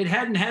it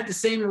hadn't had the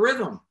same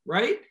rhythm,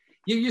 right?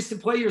 You used to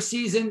play your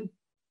season,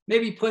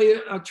 maybe play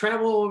a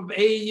travel of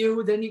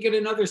AAU, then you get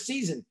another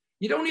season.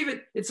 You don't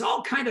even, it's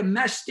all kind of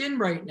meshed in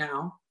right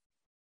now.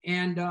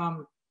 And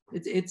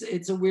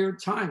it's a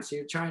weird time. So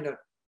you're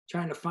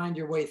trying to find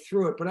your way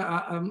through it. But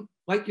I'm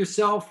like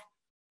yourself,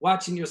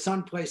 watching your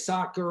son play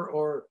soccer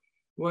or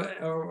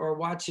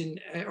watching,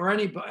 or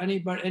any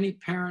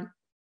parent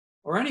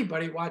or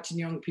anybody watching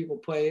young people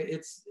play,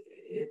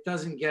 it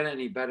doesn't get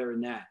any better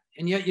than that.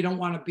 And yet you don't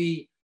want to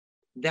be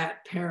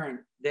that parent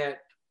that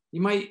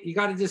you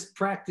got to just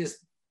practice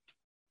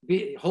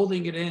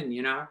holding it in,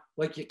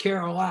 like you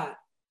care a lot,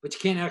 but you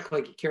can't act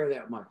like you care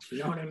that much. You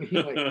know what I mean?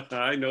 Like,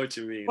 I know what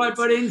you mean.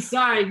 But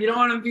inside, you don't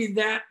want to be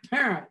that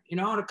parent, and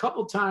a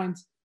couple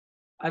times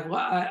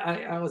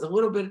I was a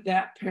little bit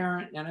that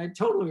parent, and I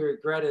totally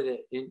regretted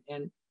it.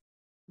 And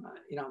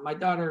my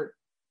daughter,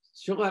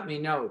 she'll let me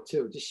know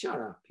too. Just shut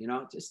up,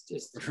 just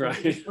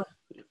right.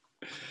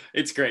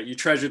 It's great. You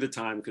treasure the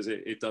time because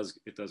it does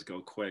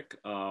go quick.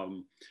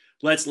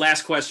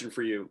 Last question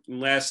for you.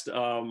 Last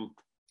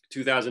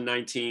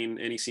 2019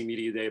 NEC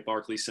Media Day at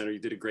Barclays Center, you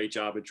did a great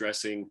job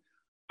addressing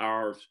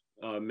our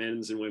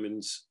men's and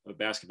women's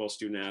basketball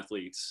student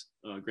athletes.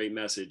 Great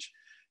message.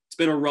 It's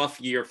been a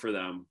rough year for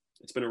them.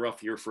 It's been a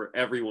rough year for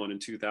everyone in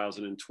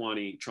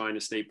 2020, trying to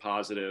stay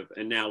positive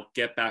and now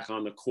get back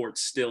on the court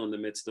still in the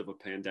midst of a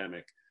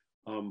pandemic.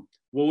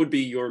 what would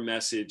be your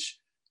message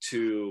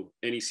to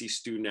NEC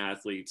student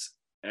athletes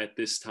at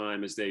this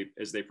time as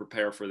they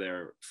prepare for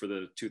the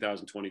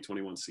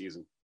 2020-21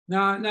 season?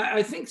 No,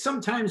 I think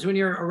sometimes when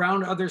you're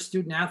around other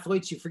student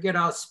athletes, you forget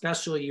how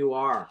special you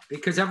are,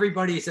 because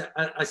everybody's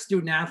a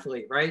student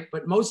athlete, right?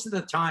 But most of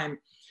the time,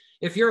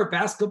 if you're a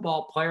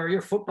basketball player, you're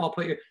a football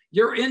player,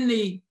 you're in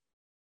the,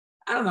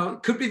 I don't know,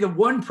 it could be the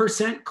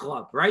 1%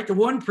 club, right? The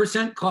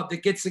 1% club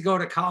that gets to go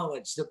to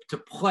college to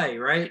play,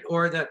 right?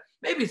 Or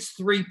maybe it's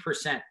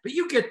 3%, but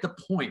you get the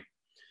point.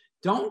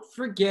 Don't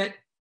forget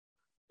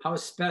how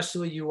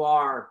special you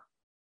are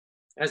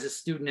as a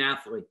student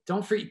athlete.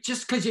 Don't forget,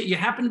 just because you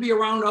happen to be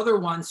around other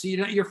ones, so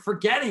you're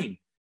forgetting.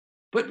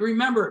 But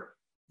remember,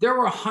 there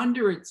were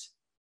hundreds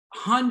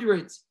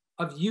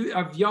of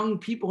young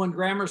people in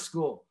grammar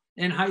school,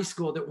 in high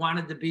school, that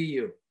wanted to be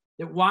you,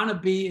 that want to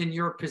be in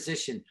your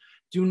position.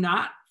 Do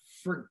not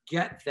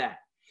forget that.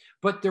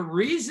 But the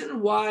reason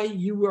why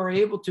you are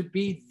able to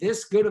be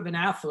this good of an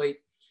athlete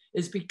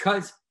is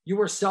because you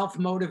were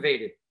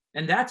self-motivated.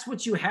 And that's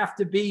what you have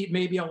to be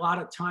maybe a lot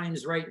of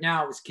times right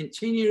now, is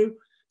continue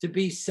to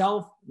be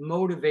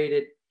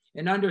self-motivated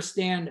and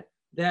understand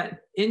that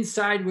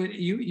inside with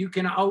you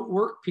can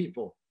outwork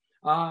people.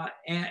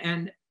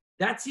 And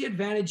that's the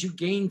advantage you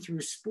gain through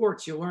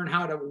sports. You learn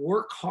how to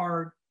work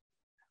hard,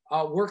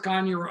 work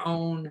on your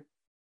own,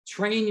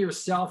 train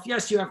yourself.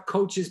 Yes, you have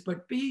coaches,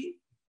 but be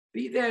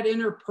that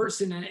inner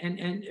person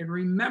and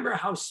remember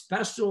how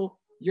special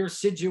your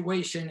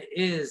situation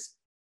is,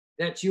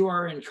 that you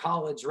are in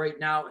college right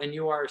now and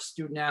you are a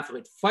student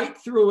athlete. Fight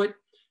through it.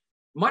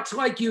 Much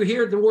like you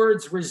hear the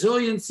words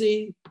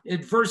resiliency,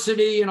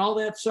 adversity, and all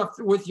that stuff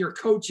with your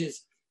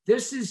coaches,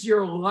 this is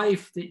your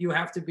life that you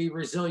have to be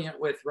resilient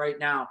with right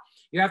now.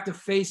 You have to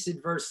face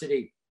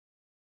adversity.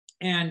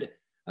 And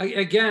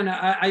again,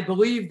 I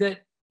believe that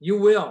you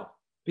will,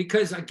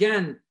 because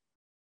again,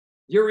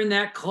 you're in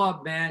that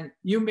club, man.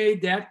 You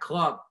made that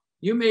club.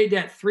 You made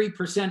that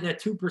 3%,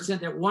 that 2%,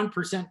 that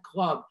 1%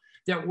 club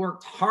that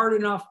worked hard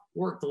enough,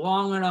 worked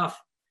long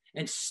enough,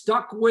 and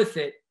stuck with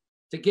it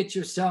to get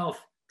yourself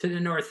to the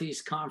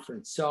Northeast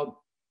Conference. So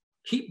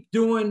keep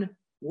doing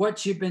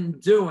what you've been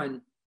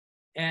doing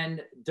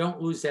and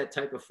don't lose that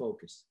type of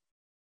focus.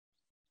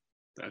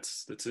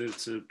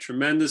 It's a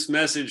tremendous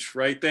message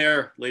right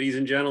there, ladies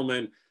and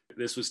gentlemen.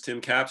 This was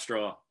Tim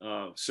Capstraw,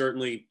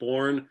 certainly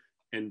born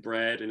and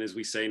bred, and as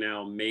we say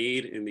now,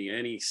 made in the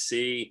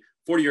NEC.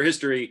 40-year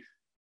history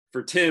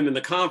for Tim in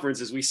the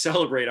conference as we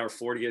celebrate our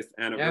 40th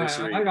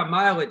anniversary. Yeah, I got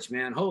mileage,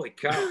 man. Holy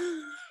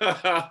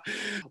cow.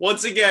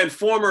 Once again,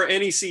 former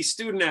NEC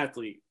student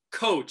athlete,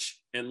 coach,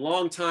 and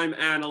longtime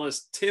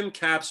analyst, Tim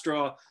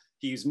Capstraw.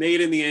 He's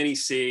made in the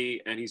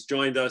NEC, and he's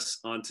joined us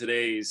on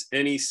today's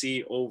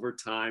NEC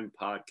Overtime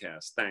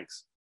podcast.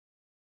 Thanks.